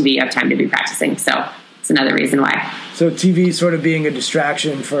and watch TV, you have time to be practicing. So it's another reason why. So TV sort of being a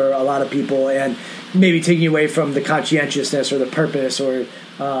distraction for a lot of people and maybe taking away from the conscientiousness or the purpose or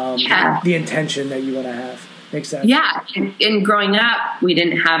the intention that you want to have. Makes sense. Yeah. And growing up, we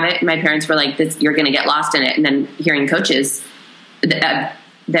didn't have it. My parents were like, you're going to get lost in it. And then hearing coaches that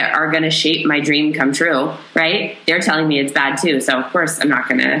are going to shape my dream come true, right? They're telling me it's bad too. So of course I'm not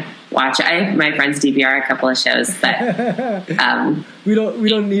going to watch. I have my friends DVR a couple of shows, but we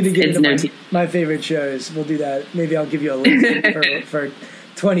don't need to get into my favorite shows. We'll do that. Maybe I'll give you a link for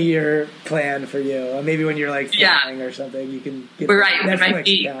 20-year plan for you. Or maybe when you're like flying or something, you can get right. When my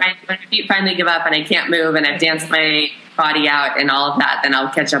feet finally give up and I can't move and I've danced my body out and all of that, then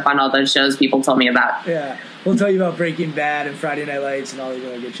I'll catch up on all those shows people told me about. Yeah. We'll tell you about Breaking Bad and Friday Night Lights and all these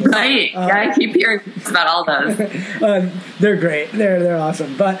other good shows. Right. I keep hearing about all those. They're great. They're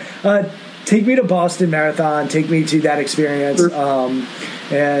awesome. But take me to Boston Marathon. Take me to that experience,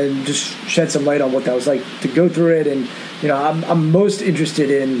 and just shed some light on what that was like to go through it. And I'm most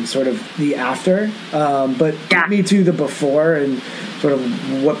interested in sort of the after, but take me to the before and sort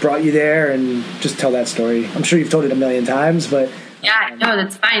of what brought you there, and just tell that story. I'm sure you've told it a million times, but yeah, no,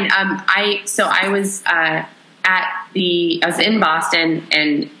 that's fine. I was in Boston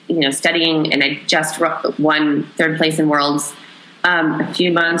and studying, and I just won third place in Worlds a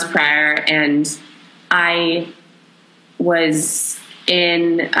few months prior, and I was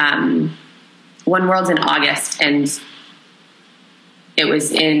in won Worlds in August, and it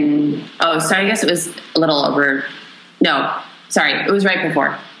was I guess it was a little over. No, sorry, it was right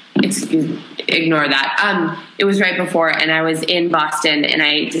before. Ignore that. It was right before, and I was in Boston, and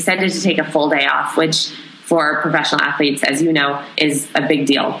I decided to take a full day off, which for professional athletes, as you know, is a big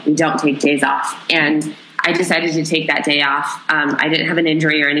deal. We don't take days off. And I decided to take that day off. I didn't have an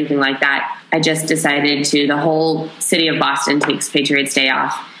injury or anything like that. I just decided the whole city of Boston takes Patriots Day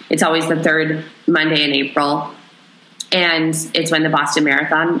off. It's always the third Monday in April, and it's when the Boston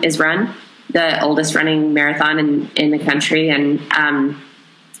Marathon is run, the oldest running marathon in the country and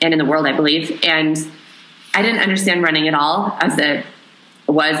in the world, I believe. And I didn't understand running at all.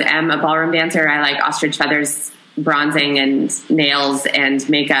 Am a ballroom dancer. I like ostrich feathers, bronzing, and nails and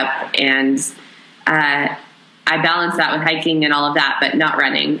makeup, and I balanced that with hiking and all of that, but not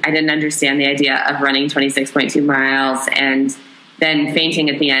running. I didn't understand the idea of running 26.2 miles and then fainting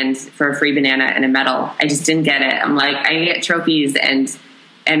at the end for a free banana and a medal. I just didn't get it. I'm like, I get trophies and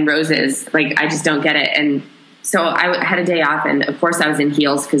roses. Like, I just don't get it. And so I had a day off, and of course I was in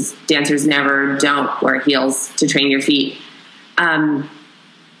heels because dancers don't wear heels to train your feet.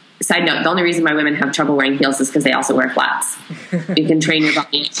 Side note, the only reason why women have trouble wearing heels is because they also wear flats. You can train your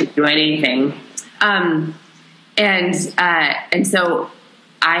body to do anything. And so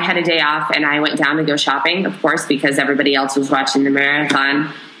I had a day off, and I went down to go shopping, of course, because everybody else was watching the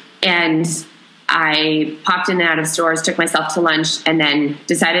marathon. And I popped in and out of stores, took myself to lunch, and then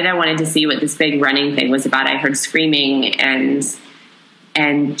decided I wanted to see what this big running thing was about. I heard screaming and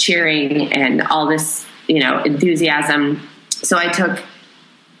cheering and all this, enthusiasm. So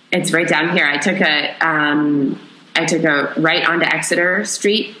it's right down here. I took a right onto Exeter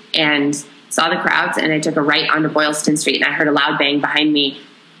Street and saw the crowds, and I took a right onto Boylston Street, and I heard a loud bang behind me.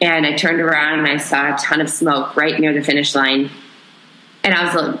 And I turned around, and I saw a ton of smoke right near the finish line. And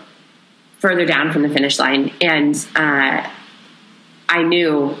I was further down from the finish line, and I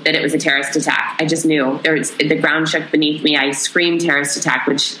knew that it was a terrorist attack. I just knew. The ground shook beneath me. I screamed terrorist attack,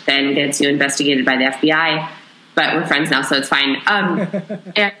 which then gets you investigated by the FBI. But we're friends now, so it's fine.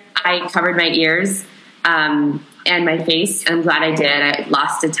 And I covered my ears and my face. I'm glad I did. I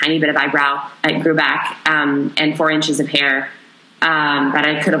lost a tiny bit of eyebrow. It grew back, and 4 inches of hair. But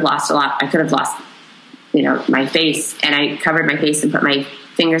I could have lost a lot. I could have lost, my face. And I covered my face and put my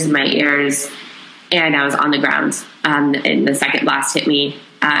fingers in my ears, and I was on the ground. And the second blast hit me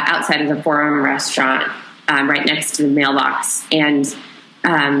outside of the Forum restaurant, right next to the mailbox. And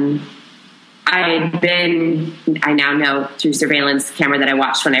I now know through surveillance camera that I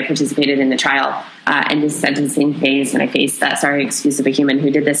watched when I participated in the trial and the sentencing phase, when I faced that sorry excuse of a human who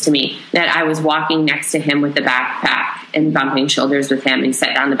did this to me, that I was walking next to him with the backpack and bumping shoulders with him, and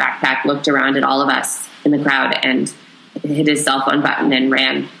set down the backpack, looked around at all of us in the crowd, and hit his cell phone button and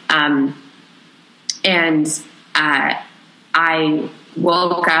ran. I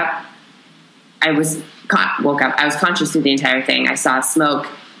woke up. I was conscious through the entire thing. I saw smoke.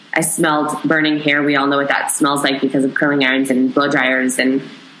 I smelled burning hair. We all know what that smells like because of curling irons and blow dryers. And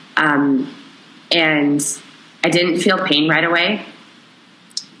I didn't feel pain right away,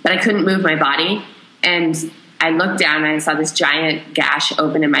 but I couldn't move my body. And I looked down, and I saw this giant gash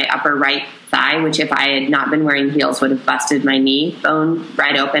open in my upper right thigh, which if I had not been wearing heels would have busted my knee bone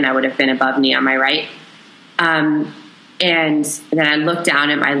right open. I would have been above knee on my right. And then I looked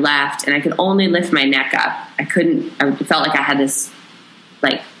down at my left, and I could only lift my neck up. I felt like I had this,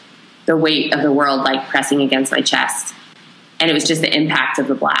 the weight of the world, pressing against my chest. And it was just the impact of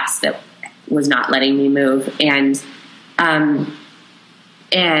the blast that was not letting me move. And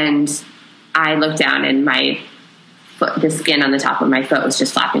I looked down, and my foot, the skin on the top of my foot was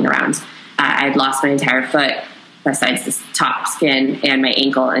just flapping around. I had lost my entire foot besides this top skin and my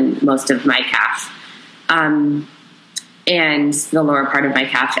ankle and most of my calf. And the lower part of my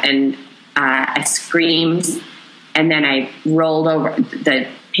calf. And I screamed, and then I rolled over. The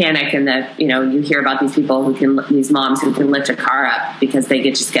panic and you hear about these moms who can lift a car up because they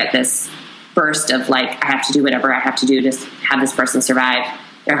just get this burst of like, I have to do whatever I have to do to have this person survive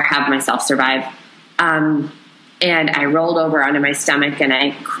or have myself survive. And I rolled over onto my stomach and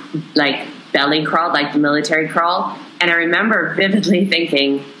I like belly crawled, like the military crawl. And I remember vividly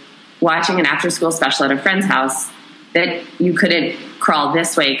thinking, watching an after school special at a friend's house, that you couldn't crawl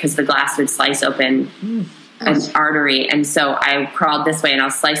this way because the glass would slice open an artery. And so I crawled this way and I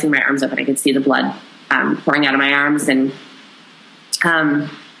was slicing my arms open. I could see the blood pouring out of my arms. And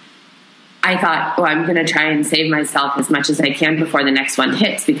I thought, I'm going to try and save myself as much as I can before the next one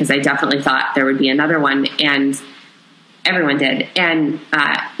hits, because I definitely thought there would be another one. And everyone did. And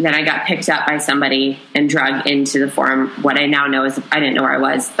then I got picked up by somebody and dragged into the Forum. What I now know is, I didn't know where I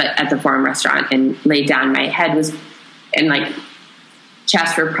was, but at the Forum restaurant, and laid down. My head was, and like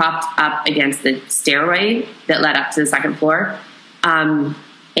chests were propped up against the stairway that led up to the second floor. And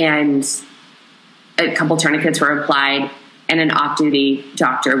a couple tourniquets were applied, and an off-duty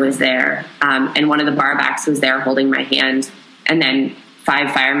doctor was there. And one of the barbacks was there holding my hand. And then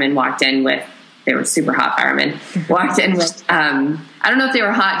 5 firemen walked in with, they were super hot firemen, walked in with, I don't know if they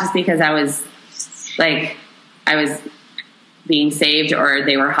were hot just because I was being saved, or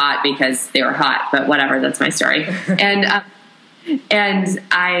they were hot because they were hot, but whatever, that's my story. And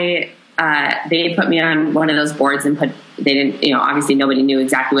they put me on one of those boards and they didn't, obviously nobody knew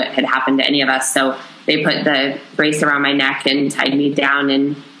exactly what had happened to any of us. So they put the brace around my neck and tied me down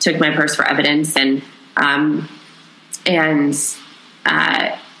and took my purse for evidence. And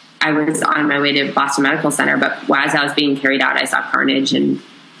I was on my way to Boston Medical Center, but as I was being carried out, I saw carnage and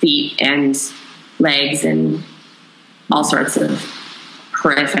feet and legs and all sorts of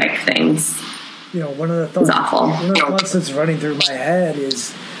horrific things. One of the thoughts, it was awful. One of the thoughts that's running through my head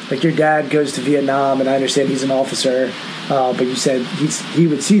is, like, your dad goes to Vietnam, and I understand he's an officer, but you said he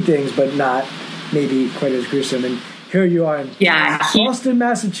would see things, but not maybe quite as gruesome. And here you are in Boston,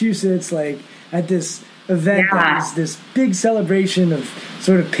 Massachusetts, like at this event that is this big celebration of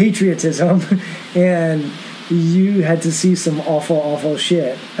sort of patriotism, and you had to see some awful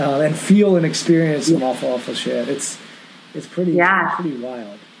shit and feel and experience some awful shit. It's pretty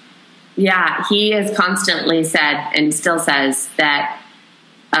wild. Yeah, he has constantly said and still says that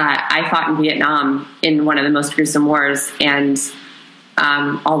I fought in Vietnam in one of the most gruesome wars, and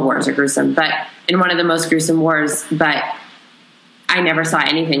all wars are gruesome, but in one of the most gruesome wars, but I never saw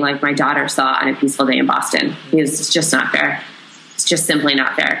anything like my daughter saw on a peaceful day in Boston. It's just not fair. It's just simply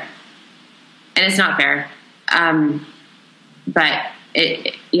not fair. And it's not fair. But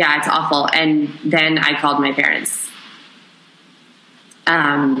it's awful. And then I called my parents.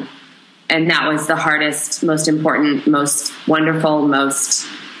 And that was the hardest, most important, most wonderful, most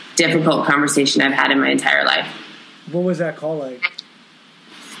difficult conversation I've had in my entire life. What was that call like?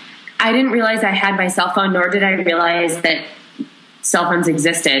 I didn't realize I had my cell phone, nor did I realize that cell phones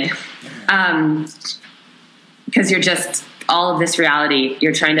existed. Because you're just, all of this reality,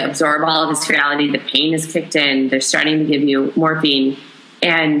 you're trying to absorb all of this reality. The pain is kicked in. They're starting to give you morphine,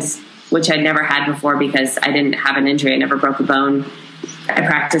 and which I'd never had before because I didn't have an injury. I never broke a bone. I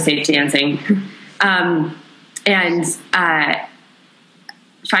practiced safe dancing. Finally,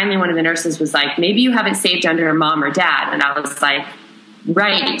 one of the nurses was like, maybe you have it saved under mom or dad. And I was like,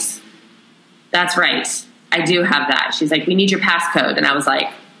 right. That's right. I do have that. She's like, we need your passcode. And I was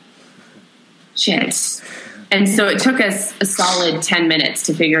like, shit. And so it took us a solid 10 minutes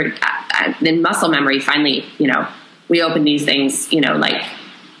to figure it out. Then muscle memory, finally, we open these things, like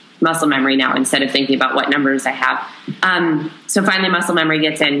muscle memory now instead of thinking about what numbers I have. So finally muscle memory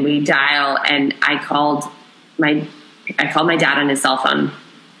gets in, we dial, and I called my dad on his cell phone,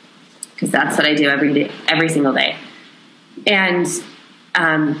 because that's what I do every single day. And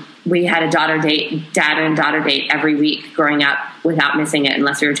we had a dad and daughter date every week growing up without missing it,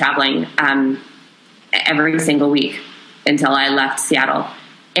 unless we were traveling, every single week until I left Seattle.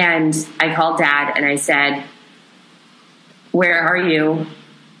 And I called Dad and I said, where are you?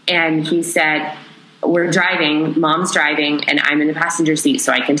 And he said, we're driving, mom's driving, and I'm in the passenger seat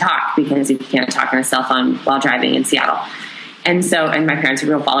so I can talk, because you can't talk on a cell phone while driving in Seattle. And my parents are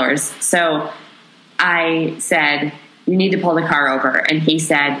real followers. So I said, you need to pull the car over. And he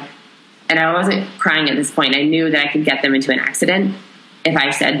said, and I wasn't crying at this point, I knew that I could get them into an accident if I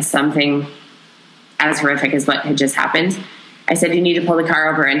said something as horrific as what had just happened. I said, you need to pull the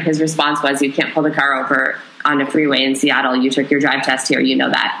car over. And his response was, you can't pull the car over on a freeway in Seattle. You took your drive test here. You know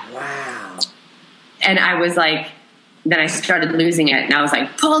that. Wow. And I was like, then I started losing it. And I was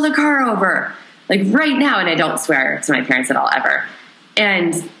like, pull the car over, like right now. And I don't swear to my parents at all, ever.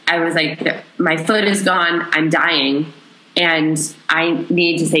 And I was like, my foot is gone. I'm dying. and I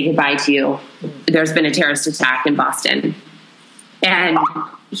need to say goodbye to you. There's been a terrorist attack in Boston. And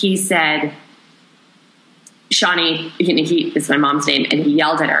he said, Shawnee, it's my mom's name, and he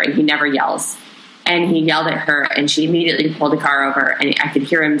yelled at her, and he never yells. And he yelled at her, and she immediately pulled the car over, and I could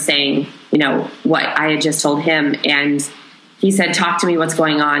hear him saying, what I had just told him. And he said, talk to me, what's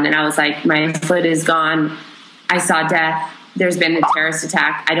going on? And I was like, my foot is gone. I saw death. There's been a terrorist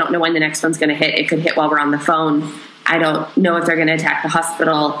attack. I don't know when the next one's going to hit. It could hit while we're on the phone. I don't know if they're going to attack the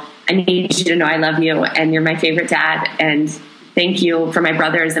hospital. I need you to know I love you, and you're my favorite dad, and thank you for my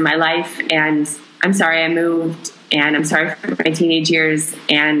brothers in my life. And I'm sorry I moved, and I'm sorry for my teenage years.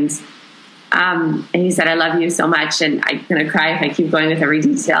 And he said, I love you so much. And I'm going to cry if I keep going with every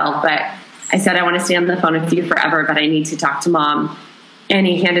detail. But I said, I want to stay on the phone with you forever, but I need to talk to Mom. And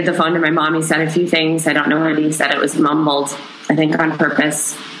he handed the phone to my mom. He said a few things. I don't know what he said. It was mumbled, I think on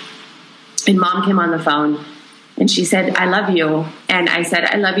purpose. And Mom came on the phone, and she said, I love you. And I said,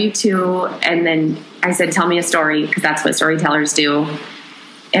 I love you too. And then I said, tell me a story, because that's what storytellers do.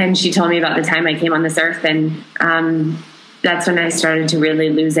 And she told me about the time I came on this earth, and that's when I started to really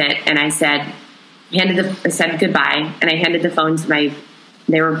lose it. And I said goodbye, and I handed the phone to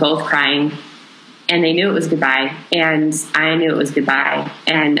they were both crying, and they knew it was goodbye, and I knew it was goodbye.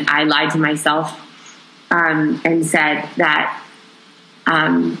 And I lied to myself and said that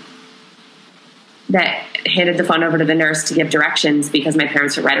handed the phone over to the nurse to give directions, because my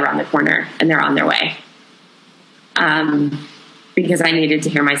parents are right around the corner and they're on their way. Because I needed to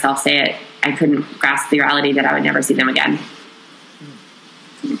hear myself say it. I couldn't grasp the reality that I would never see them again.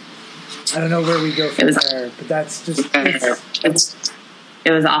 I don't know where we go from there, but that's just...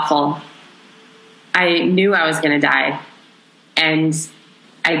 It was awful. I knew I was going to die, and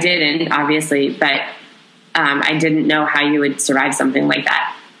I didn't, obviously, but I didn't know how you would survive something like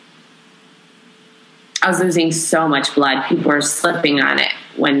that. I was losing so much blood. People were slipping on it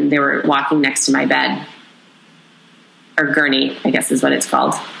when they were walking next to my bed. Or gurney, I guess is what it's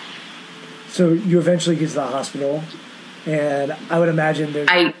called. So you eventually get to the hospital, and I would imagine there's...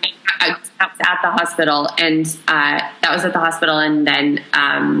 I was at the hospital, and that was at the hospital, and then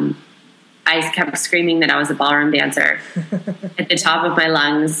I kept screaming that I was a ballroom dancer at the top of my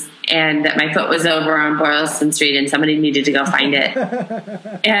lungs, and that my foot was over on Boylston Street, and somebody needed to go find it.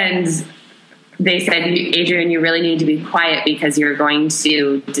 And they said, Adrienne, you really need to be quiet, because you're going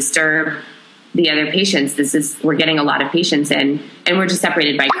to disturb the other patients. We're getting a lot of patients in, and we're just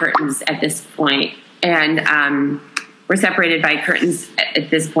separated by curtains at this point. And we're separated by curtains at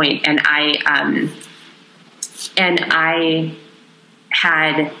this point. And I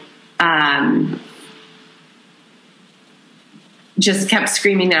had just kept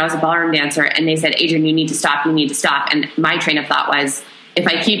screaming that I was a ballroom dancer. And they said, Adrienne, you need to stop. You need to stop. And my train of thought was, if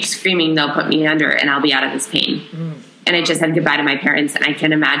I keep screaming, they'll put me under and I'll be out of this pain. And I just said goodbye to my parents, and I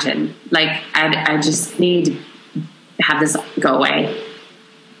can imagine, I just need to have this go away.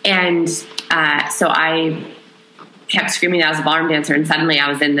 And so I kept screaming that I was a ballroom dancer, and suddenly I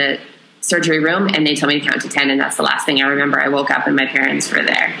was in the surgery room, and they told me to count to 10, and that's the last thing I remember. I woke up and my parents were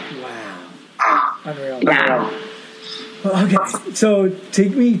there. Wow. Unreal. Yeah. Okay, so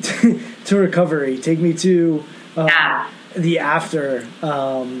take me to recovery. Take me to the after.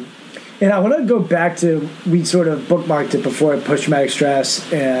 And I want to go back to, we sort of bookmarked it before, post-traumatic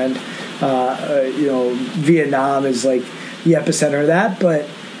stress, and Vietnam is like the epicenter of that. But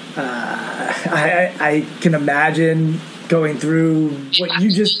I can imagine going through what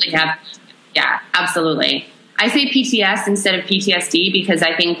you just have. Yeah, absolutely. I say PTS instead of PTSD, because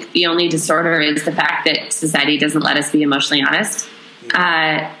I think the only disorder is the fact that society doesn't let us be emotionally honest,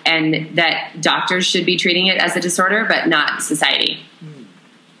 and that doctors should be treating it as a disorder, but not society.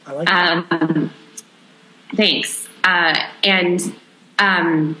 I like that. Thanks.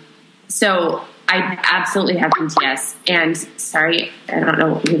 So I absolutely have PTS, and sorry, I don't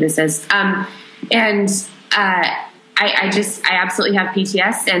know who this is. I absolutely have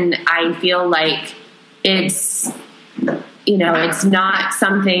PTS, and I feel like it's not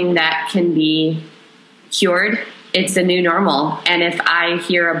something that can be cured. It's a new normal. And if I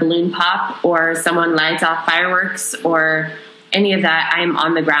hear a balloon pop, or someone lights off fireworks, or any of that, I'm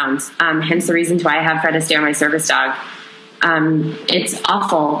on the ground. Hence the reason why I have Fred Astaire, my service dog. It's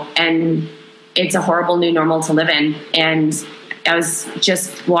awful, and it's a horrible new normal to live in. And I was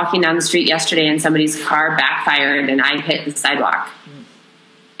just walking down the street yesterday, and somebody's car backfired, and I hit the sidewalk.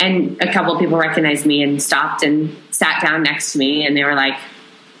 And a couple of people recognized me and stopped and sat down next to me, and they were like,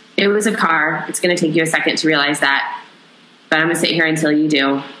 it was a car. It's going to take you a second to realize that, but I'm going to sit here until you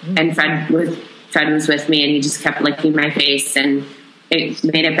do. And Fred was with me, and he just kept licking my face, and it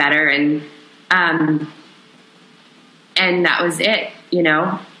made it better. And and that was it,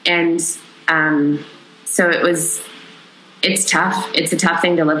 and so it's tough. It's a tough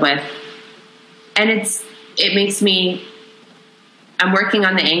thing to live with, and it makes me, I'm working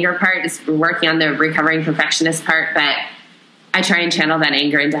on the anger part, working on the recovering perfectionist part, but I try and channel that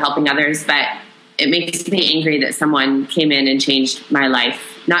anger into helping others. But it makes me angry that someone came in and changed my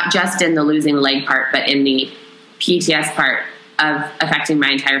life, not just in the losing the leg part, but in the PTS part of affecting my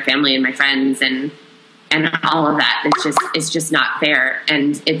entire family and my friends and all of that. It's just not fair,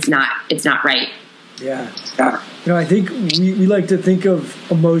 and it's not right. Yeah. I think we like to think of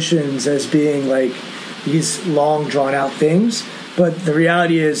emotions as being like these long drawn out things, but the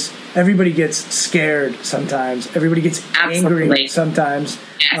reality is everybody gets scared sometimes. Everybody gets angry sometimes.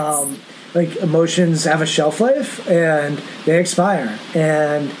 Yes. Like emotions have a shelf life and they expire.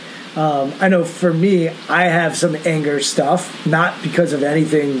 And I know for me, I have some anger stuff, not because of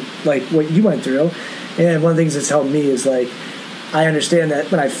anything like what you went through. And one of the things that's helped me is like, I understand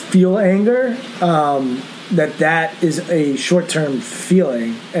that when I feel anger, that is a short-term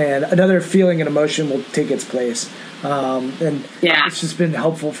feeling, and another feeling and emotion will take its place. It's just been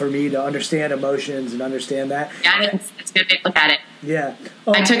helpful for me to understand emotions and understand that. Yeah, it's a good way to look at it. Yeah.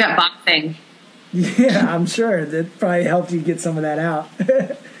 I took up boxing. Yeah, I'm sure that probably helped you get some of that out.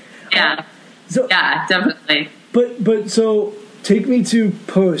 Yeah. Yeah, definitely. But so take me to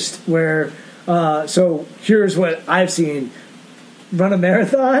post where, so here's what I've seen. Run a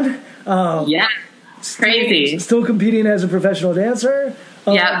marathon. Crazy. Still competing as a professional dancer.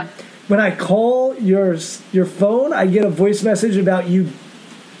 Yeah. When I call your phone, I get a voice message about you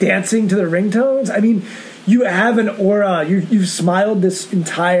dancing to the ringtones. I mean, you have an aura. You've smiled this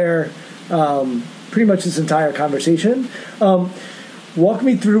entire, pretty much this entire conversation. Walk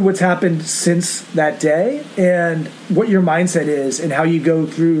me through what's happened since that day and what your mindset is and how you go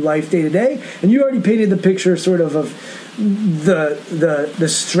through life day to day. And you already painted the picture sort of the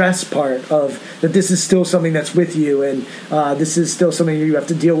stress part of that this is still something that's with you, and this is still something you have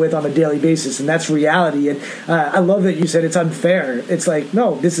to deal with on a daily basis, and that's reality. And I love that you said it's unfair. It's like,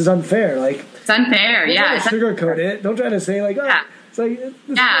 no, this is unfair. Like, it's unfair. Don't try to sugarcoat it. Don't try to say like, it's like,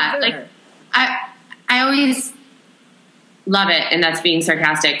 like I always love it, and that's being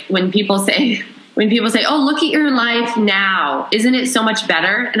sarcastic. When people say, oh, look at your life now, isn't it so much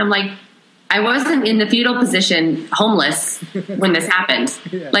better? And I'm like, I wasn't in the fetal position, homeless, when this happened.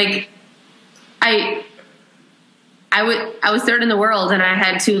 Yeah. Like, I was third in the world, and I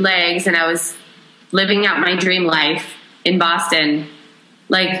had 2 legs, and I was living out my dream life in Boston.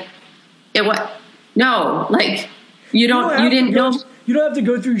 Like, you didn't know. You don't have to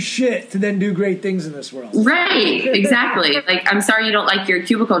go through shit to then do great things in this world. Right, exactly. Like, I'm sorry you don't like your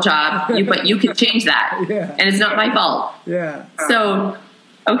cubicle job, but you can change that. Yeah. And it's not my fault. Yeah. So,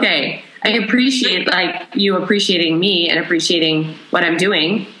 okay. I appreciate you appreciating me and appreciating what I'm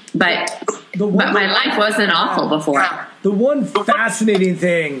doing, but my life wasn't awful before. The one fascinating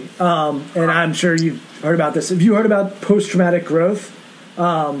thing, and I'm sure you've heard about this. Have you heard about post-traumatic growth?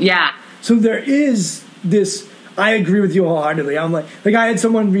 Yeah. So there is this. I agree with you wholeheartedly. I'm like I had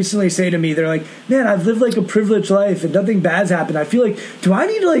someone recently say to me, they're like, "Man, I've lived like a privileged life and nothing bad's happened. I feel like, do I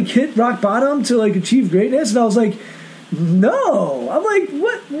need to like hit rock bottom to like achieve greatness?" And I was like, no. I'm like,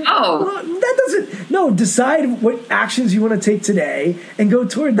 what? Oh. That doesn't. No, decide what actions you want to take today and go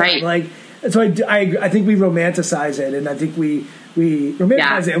toward that. Right. Like, so I think we romanticize it, and I think we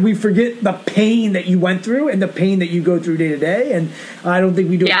romanticize it, and we forget the pain that you went through and the pain that you go through day to day. And I don't think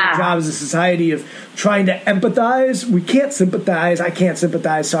we do a good job as a society of trying to empathize. We can't sympathize. I can't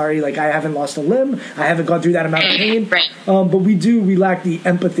sympathize. Sorry, like I haven't lost a limb. I haven't gone through that amount of pain. Right. But we lack the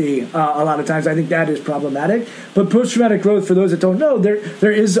empathy a lot of times. I think that is problematic. But post-traumatic growth, for those that don't know,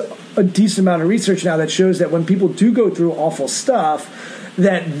 there is a decent amount of research now that shows that when people do go through awful stuff,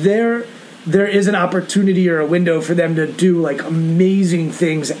 that there is an opportunity or a window for them to do like amazing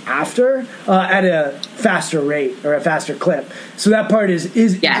things after at a faster rate or a faster clip. So that part is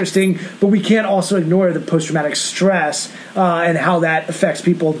interesting, but we can't also ignore the post-traumatic stress and how that affects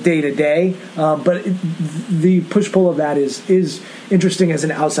people day to day. But the push-pull of that is interesting as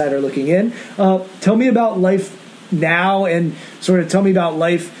an outsider looking in. Tell me about life now, and sort of tell me about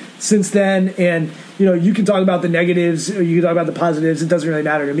life since then. And you can talk about the negatives, or you can talk about the positives. It doesn't really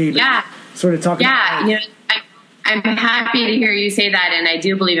matter to me. But sort of talking. Yeah, I'm happy to hear you say that, and I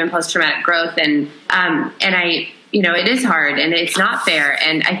do believe in post-traumatic growth, and I, it is hard and it's not fair,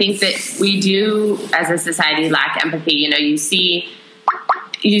 and I think that we do as a society lack empathy.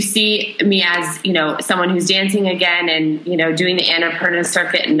 You see me as someone who's dancing again, and doing the Annapurna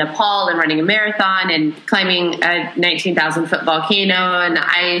circuit in Nepal, and running a marathon, and climbing a 19,000 foot volcano on the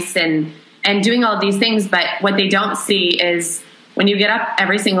ice, and and doing all these things. But what they don't see is when you get up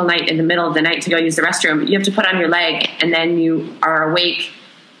every single night in the middle of the night to go use the restroom, you have to put on your leg, and then you are awake,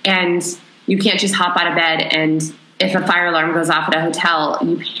 and you can't just hop out of bed. And if a fire alarm goes off at a hotel,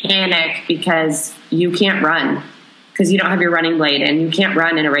 you panic because you can't run because you don't have your running blade, and you can't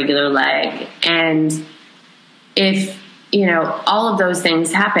run in a regular leg. And if, you know, all of those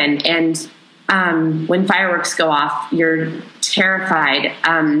things happen, and when fireworks go off, you're terrified.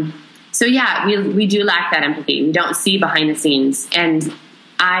 So yeah, we do lack that empathy. We don't see behind the scenes. And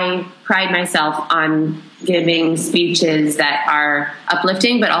I pride myself on giving speeches that are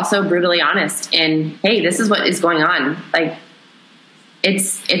uplifting, but also brutally honest. And hey, this is what is going on. Like,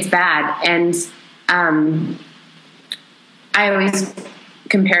 it's bad. And I always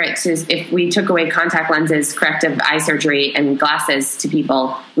compare it to if we took away contact lenses, corrective eye surgery, and glasses to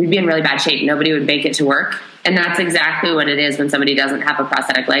people, we'd be in really bad shape. Nobody would make it to work. And that's exactly what it is when somebody doesn't have a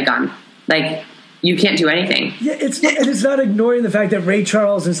prosthetic leg on. Like, you can't do anything. Yeah, it's not ignoring the fact that Ray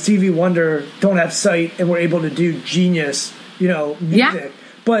Charles and Stevie Wonder don't have sight and were able to do genius, music. Yeah.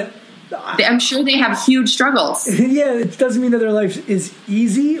 But I'm sure they have huge struggles. Yeah, it doesn't mean that their life is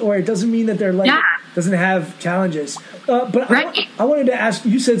easy, or it doesn't mean that their life doesn't have challenges. But right. I wanted to ask,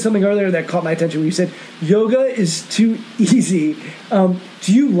 you said something earlier that caught my attention where you said yoga is too easy.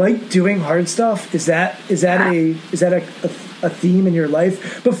 Do you like doing hard stuff? Is that a theme in your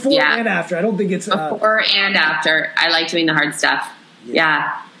life before and after? I don't think it's before and after. I like doing the hard stuff.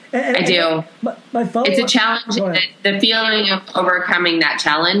 Yeah. I do. My it's a challenge. The feeling of overcoming that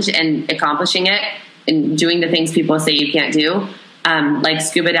challenge and accomplishing it and doing the things people say you can't do, like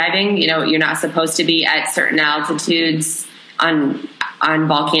scuba diving. You're not supposed to be at certain altitudes on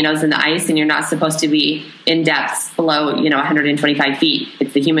volcanoes in the ice, and you're not supposed to be in depths below 125 feet.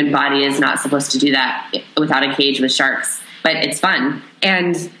 It's the human body is not supposed to do that without a cage with sharks. But it's fun,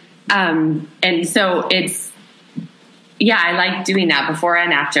 and so it's. Yeah, I like doing that before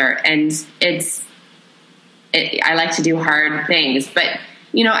and after, and I like to do hard things. But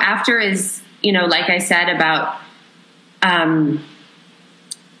after is like I said about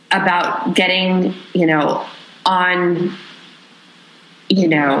getting on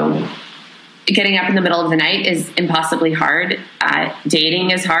getting up in the middle of the night is impossibly hard.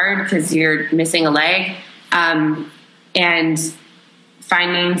 Dating is hard because you're missing a leg, and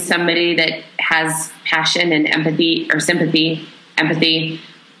finding somebody that has passion and empathy or sympathy, empathy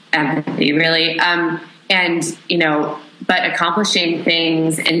really. But accomplishing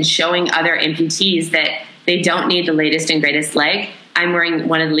things and showing other amputees that they don't need the latest and greatest leg. I'm wearing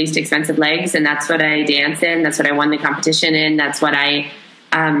one of the least expensive legs, and that's what I dance in. That's what I won the competition in. That's what I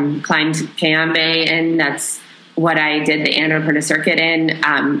climbed Cayambe in. That's what I did the Annapurna circuit in.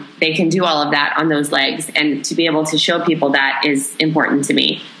 They can do all of that on those legs, and to be able to show people that is important to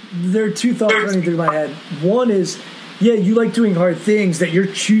me. There are two thoughts running through my head. One is, you like doing hard things that you're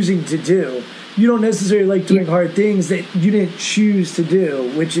choosing to do. You don't necessarily like doing hard things that you didn't choose to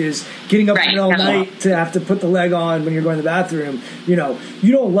do, which is getting up in the middle of the night to have to put the leg on when you're going to the bathroom. You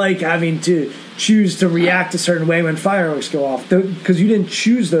don't like having to choose to react a certain way when fireworks go off because you didn't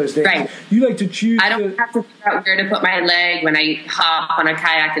choose those things. Right. You like to choose. I don't have to figure out where to put my leg when I hop on a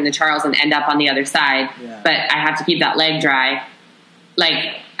kayak in the Charles and end up on the other side. Yeah. But I have to keep that leg dry.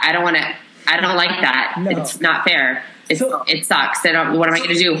 Like, I don't like that. No. It's not fair. It sucks. What am I going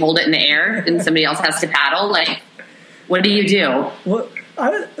to do? Hold it in the air and somebody else has to paddle? Like, what do you do? Well,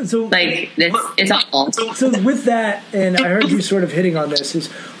 it's awful. So with that, and I heard you sort of hitting on this, is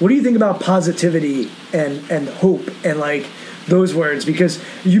what do you think about positivity and hope and like those words? Because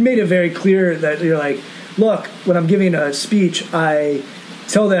you made it very clear that you're like, look, when I'm giving a speech, I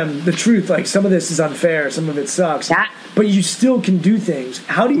tell them the truth. Like, some of this is unfair, some of it sucks, but you still can do things.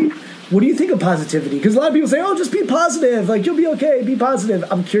 What do you think of positivity? Because a lot of people say, oh, just be positive. Like, you'll be okay. Be positive.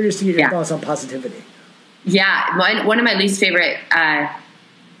 I'm curious to get your thoughts on positivity. Yeah. One of my least favorite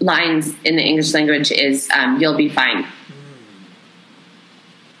lines in the English language is you'll be fine.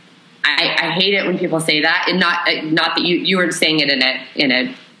 I hate it when people say that, and not that you were saying it in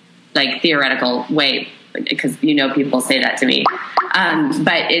a like theoretical way, because people say that to me.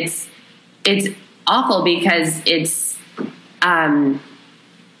 But it's awful because it's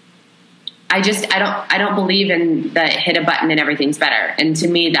I don't believe in the hit a button and everything's better. And to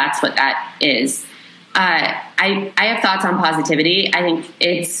me, that's what that is. I have thoughts on positivity. I think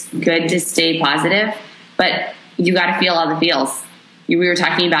it's good to stay positive, but you got to feel all the feels. We were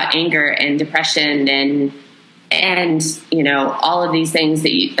talking about anger and depression and all of these things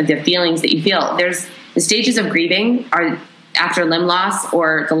the feelings that you feel. There's the stages of grieving are after limb loss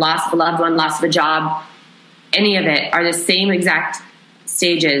or the loss of a loved one, loss of a job. Any of it are the same exact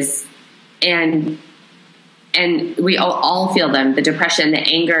stages and we all feel them: the depression, the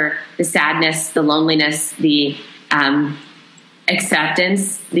anger, the sadness, the loneliness, the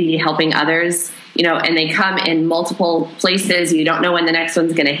acceptance, the helping others, and they come in multiple places. You don't know when the next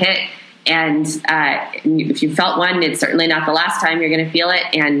one's going to hit. And if you felt one, it's certainly not the last time you're going to feel it.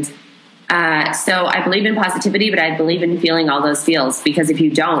 And so I believe in positivity, but I believe in feeling all those feels, because if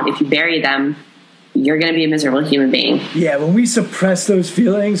you bury them, you're going to be a miserable human being. Yeah, when we suppress those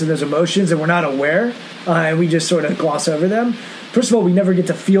feelings and those emotions and we're not aware, and we just sort of gloss over them, first of all, we never get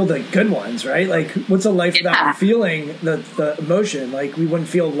to feel the good ones, right? Like, what's a life without feeling the emotion? Like, we wouldn't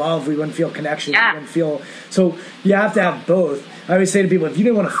feel love, we wouldn't feel connection, we wouldn't feel... So you have to have both. I always say to people, if you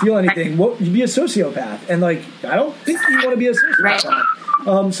didn't want to feel anything, you'd be a sociopath. And, like, I don't think you want to be a sociopath.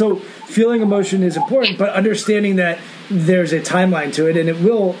 Right. So feeling emotion is important, but understanding that there's a timeline to it, and it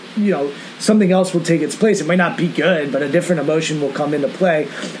will, something else will take its place. It might not be good, but a different emotion will come into play.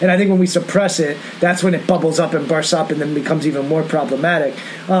 And I think when we suppress it, that's when it bubbles up and bursts up and then becomes even more problematic.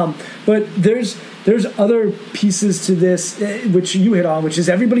 But there's other pieces to this, which you hit on, which is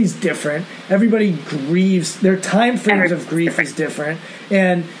everybody's different. Everybody grieves. Their time frames of grief is different.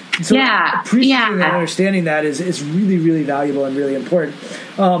 And so appreciating and understanding that is really, really valuable and really important.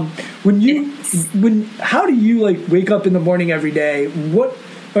 How do you wake up in the morning every day? What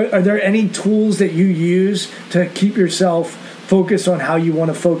are there any tools that you use to keep yourself focused on how you want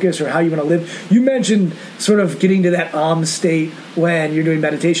to focus or how you want to live? You mentioned sort of getting to that state when you're doing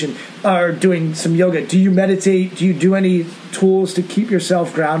meditation or doing some yoga. Do you meditate? Do you do any tools to keep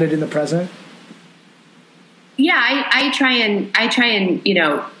yourself grounded in the present? Yeah, I try and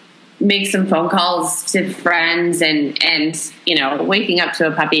make some phone calls to friends and waking up to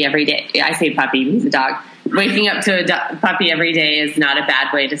a puppy every day. I say puppy, he's a dog. Waking up to a puppy every day is not a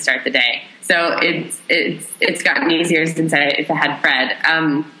bad way to start the day. So it's gotten easier since I had Fred.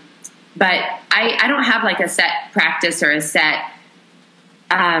 But I don't have a set practice or a set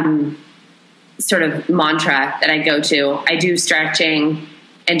sort of mantra that I go to. I do stretching,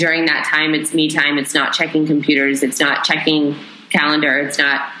 and during that time, it's me time. It's not checking computers. It's not checking calendar. It's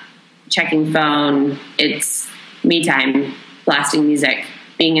not checking phone. It's me time, blasting music,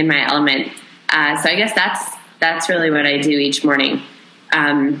 being in my element. So I guess that's really what I do each morning.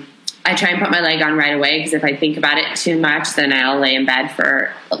 I try and put my leg on right away, because if I think about it too much, then I'll lay in bed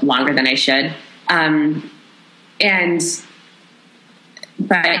for longer than I should. But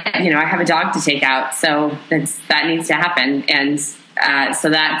I have a dog to take out, so that needs to happen. And so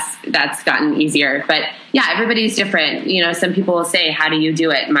that's gotten easier. But yeah, everybody's different. Some people will say, how do you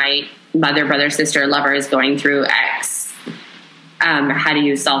do it? My mother, brother, sister, lover is going through X. How do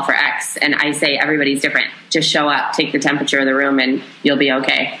you solve for X? And I say, everybody's different. Just show up, take the temperature of the room, and you'll be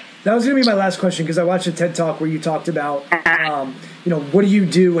okay. That was going to be my last question, because I watched a TED Talk where you talked about, what do you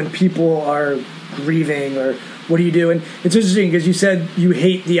do when people are grieving, or what do you do? And it's interesting because you said you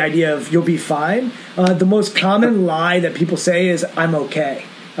hate the idea of you'll be fine. The most common lie that people say is, I'm okay.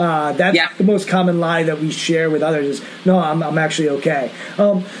 That's the most common lie that we share with others is, no, I'm actually okay.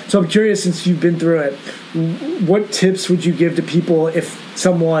 So I'm curious, since you've been through it, what tips would you give to people if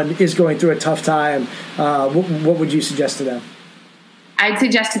someone is going through a tough time? What would you suggest to them? I'd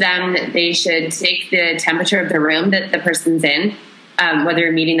suggest to them that they should take the temperature of the room that the person's in, whether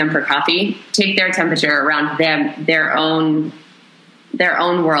you're meeting them for coffee. Take their temperature around them, their own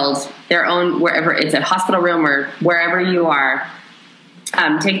world, their own, wherever it's a hospital room or wherever you are.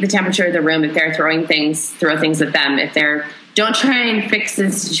 Take the temperature of the room. If they're throwing things, throw things at them. Don't try and fix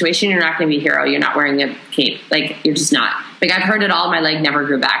the situation. You're not going to be a hero. You're not wearing a cape. You're just not. I've heard it all. My leg never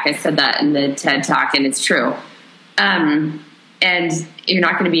grew back. I said that in the TED Talk, and it's true. And you're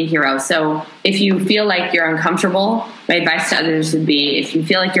not going to be a hero. So if you feel like you're uncomfortable, my advice to others would be, if you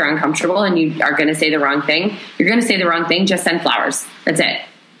feel like you're uncomfortable and you are going to say the wrong thing, you're going to say the wrong thing, just send flowers. That's it.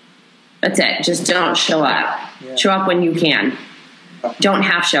 Just don't show up. Yeah. Show up when you can. Don't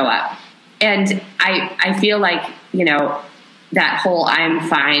half show up. And I feel like, that whole I'm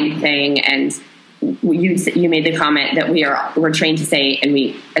fine thing, and you made the comment that we're trained to say, and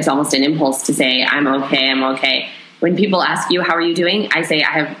it's almost an impulse to say, I'm okay. When people ask you, how are you doing? I say,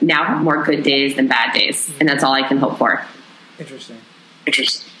 I have more good days than bad days. And that's all I can hope for. Interesting.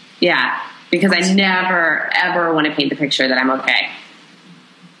 Yeah. Because I never, ever want to paint the picture that I'm okay.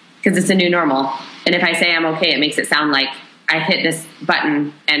 Because it's a new normal. And if I say I'm okay, it makes it sound like I hit this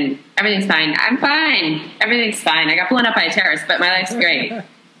button and everything's fine. I'm fine. Everything's fine. I got blown up by a terrorist, but my life's great.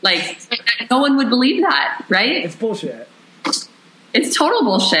 No one would believe that, right? It's bullshit. It's total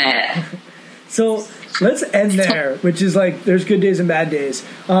bullshit. So let's end there, which is there's good days and bad days.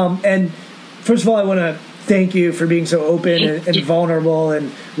 And first of all, I want to thank you for being so open and vulnerable and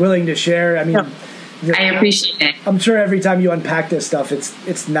willing to share. I mean, I appreciate it. I'm sure every time you unpack this stuff,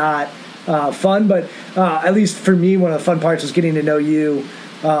 it's not fun, but at least for me, one of the fun parts was getting to know you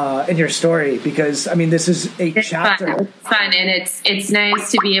and your story, because I mean, this is a chapter. It's fun, and it's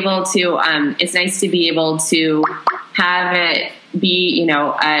nice to be able to have it be,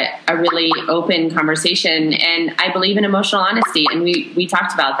 a really open conversation. And I believe in emotional honesty, and we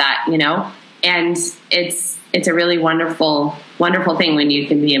talked about that, and it's a really wonderful thing when you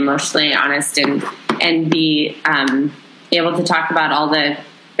can be emotionally honest and be able to talk about all the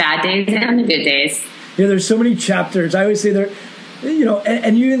bad days and the good days. Yeah, there's so many chapters. I always say there,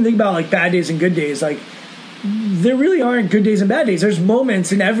 and you even think about like bad days and good days. Like there really aren't good days and bad days. There's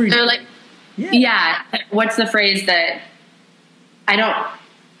moments in every. They're like, yeah. What's the phrase that I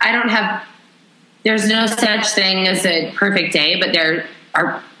don't have? There's no such thing as a perfect day, but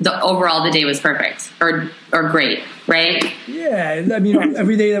overall the day was perfect or great, right? Yeah, I mean,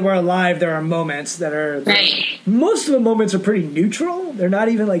 every day that we're alive, there are moments that are right. Most of the moments are pretty neutral. They're not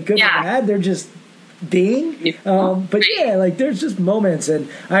even like good or bad. They're just being. But yeah, like there's just moments, and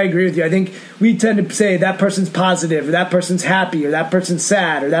I agree with you. I think we tend to say that person's positive, or that person's happy, or that person's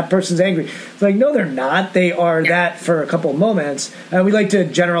sad, or that person's angry. It's like, no, they're not. They are that for a couple of moments. And we like to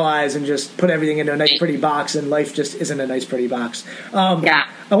generalize and just put everything into a nice, pretty box, and life just isn't a nice, pretty box. I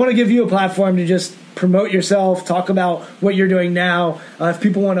want to give you a platform to just promote yourself, talk about what you're doing now. If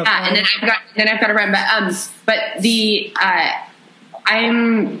people want to, and then I've got to run. But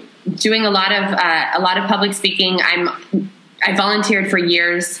I'm doing a lot of public speaking. I volunteered for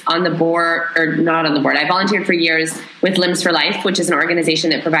years on the board, or not on the board. I volunteered for years with Limbs for Life, which is an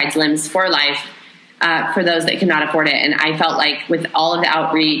organization that provides limbs for life for those that cannot afford it. And I felt like with all of the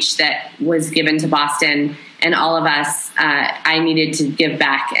outreach that was given to Boston and all of us, I needed to give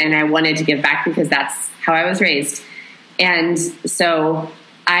back, and I wanted to give back because that's how I was raised. And so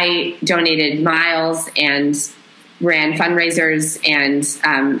I donated miles and ran fundraisers and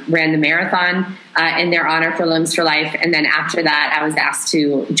ran the marathon in their honor for Limbs for Life. And then after that, I was asked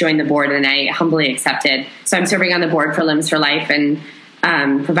to join the board, and I humbly accepted. So I'm serving on the board for Limbs for Life and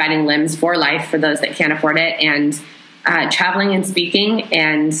providing limbs for life for those that can't afford it, and traveling and speaking,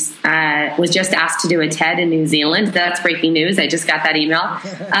 and was just asked to do a TED in New Zealand. That's breaking news. I just got that email.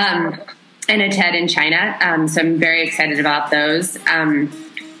 And a TED in China. So I'm very excited about those. And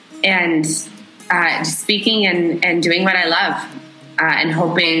just speaking and doing what I love, and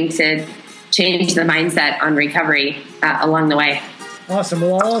hoping to change the mindset on recovery along the way. Awesome.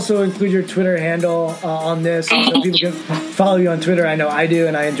 Well, I'll also include your Twitter handle on this, so people can follow you on Twitter. I know I do,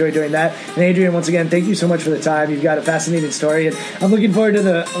 and I enjoy doing that. And Adrienne, once again, thank you so much for the time. You've got a fascinating story, and I'm looking forward to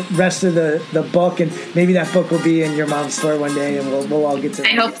the rest of the book, and maybe that book will be in your mom's store one day, and we'll all get to it.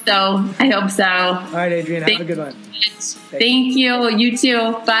 I hope so. All right, Adrienne, have a good one. Thank you. You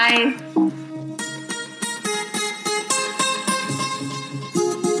too. Bye.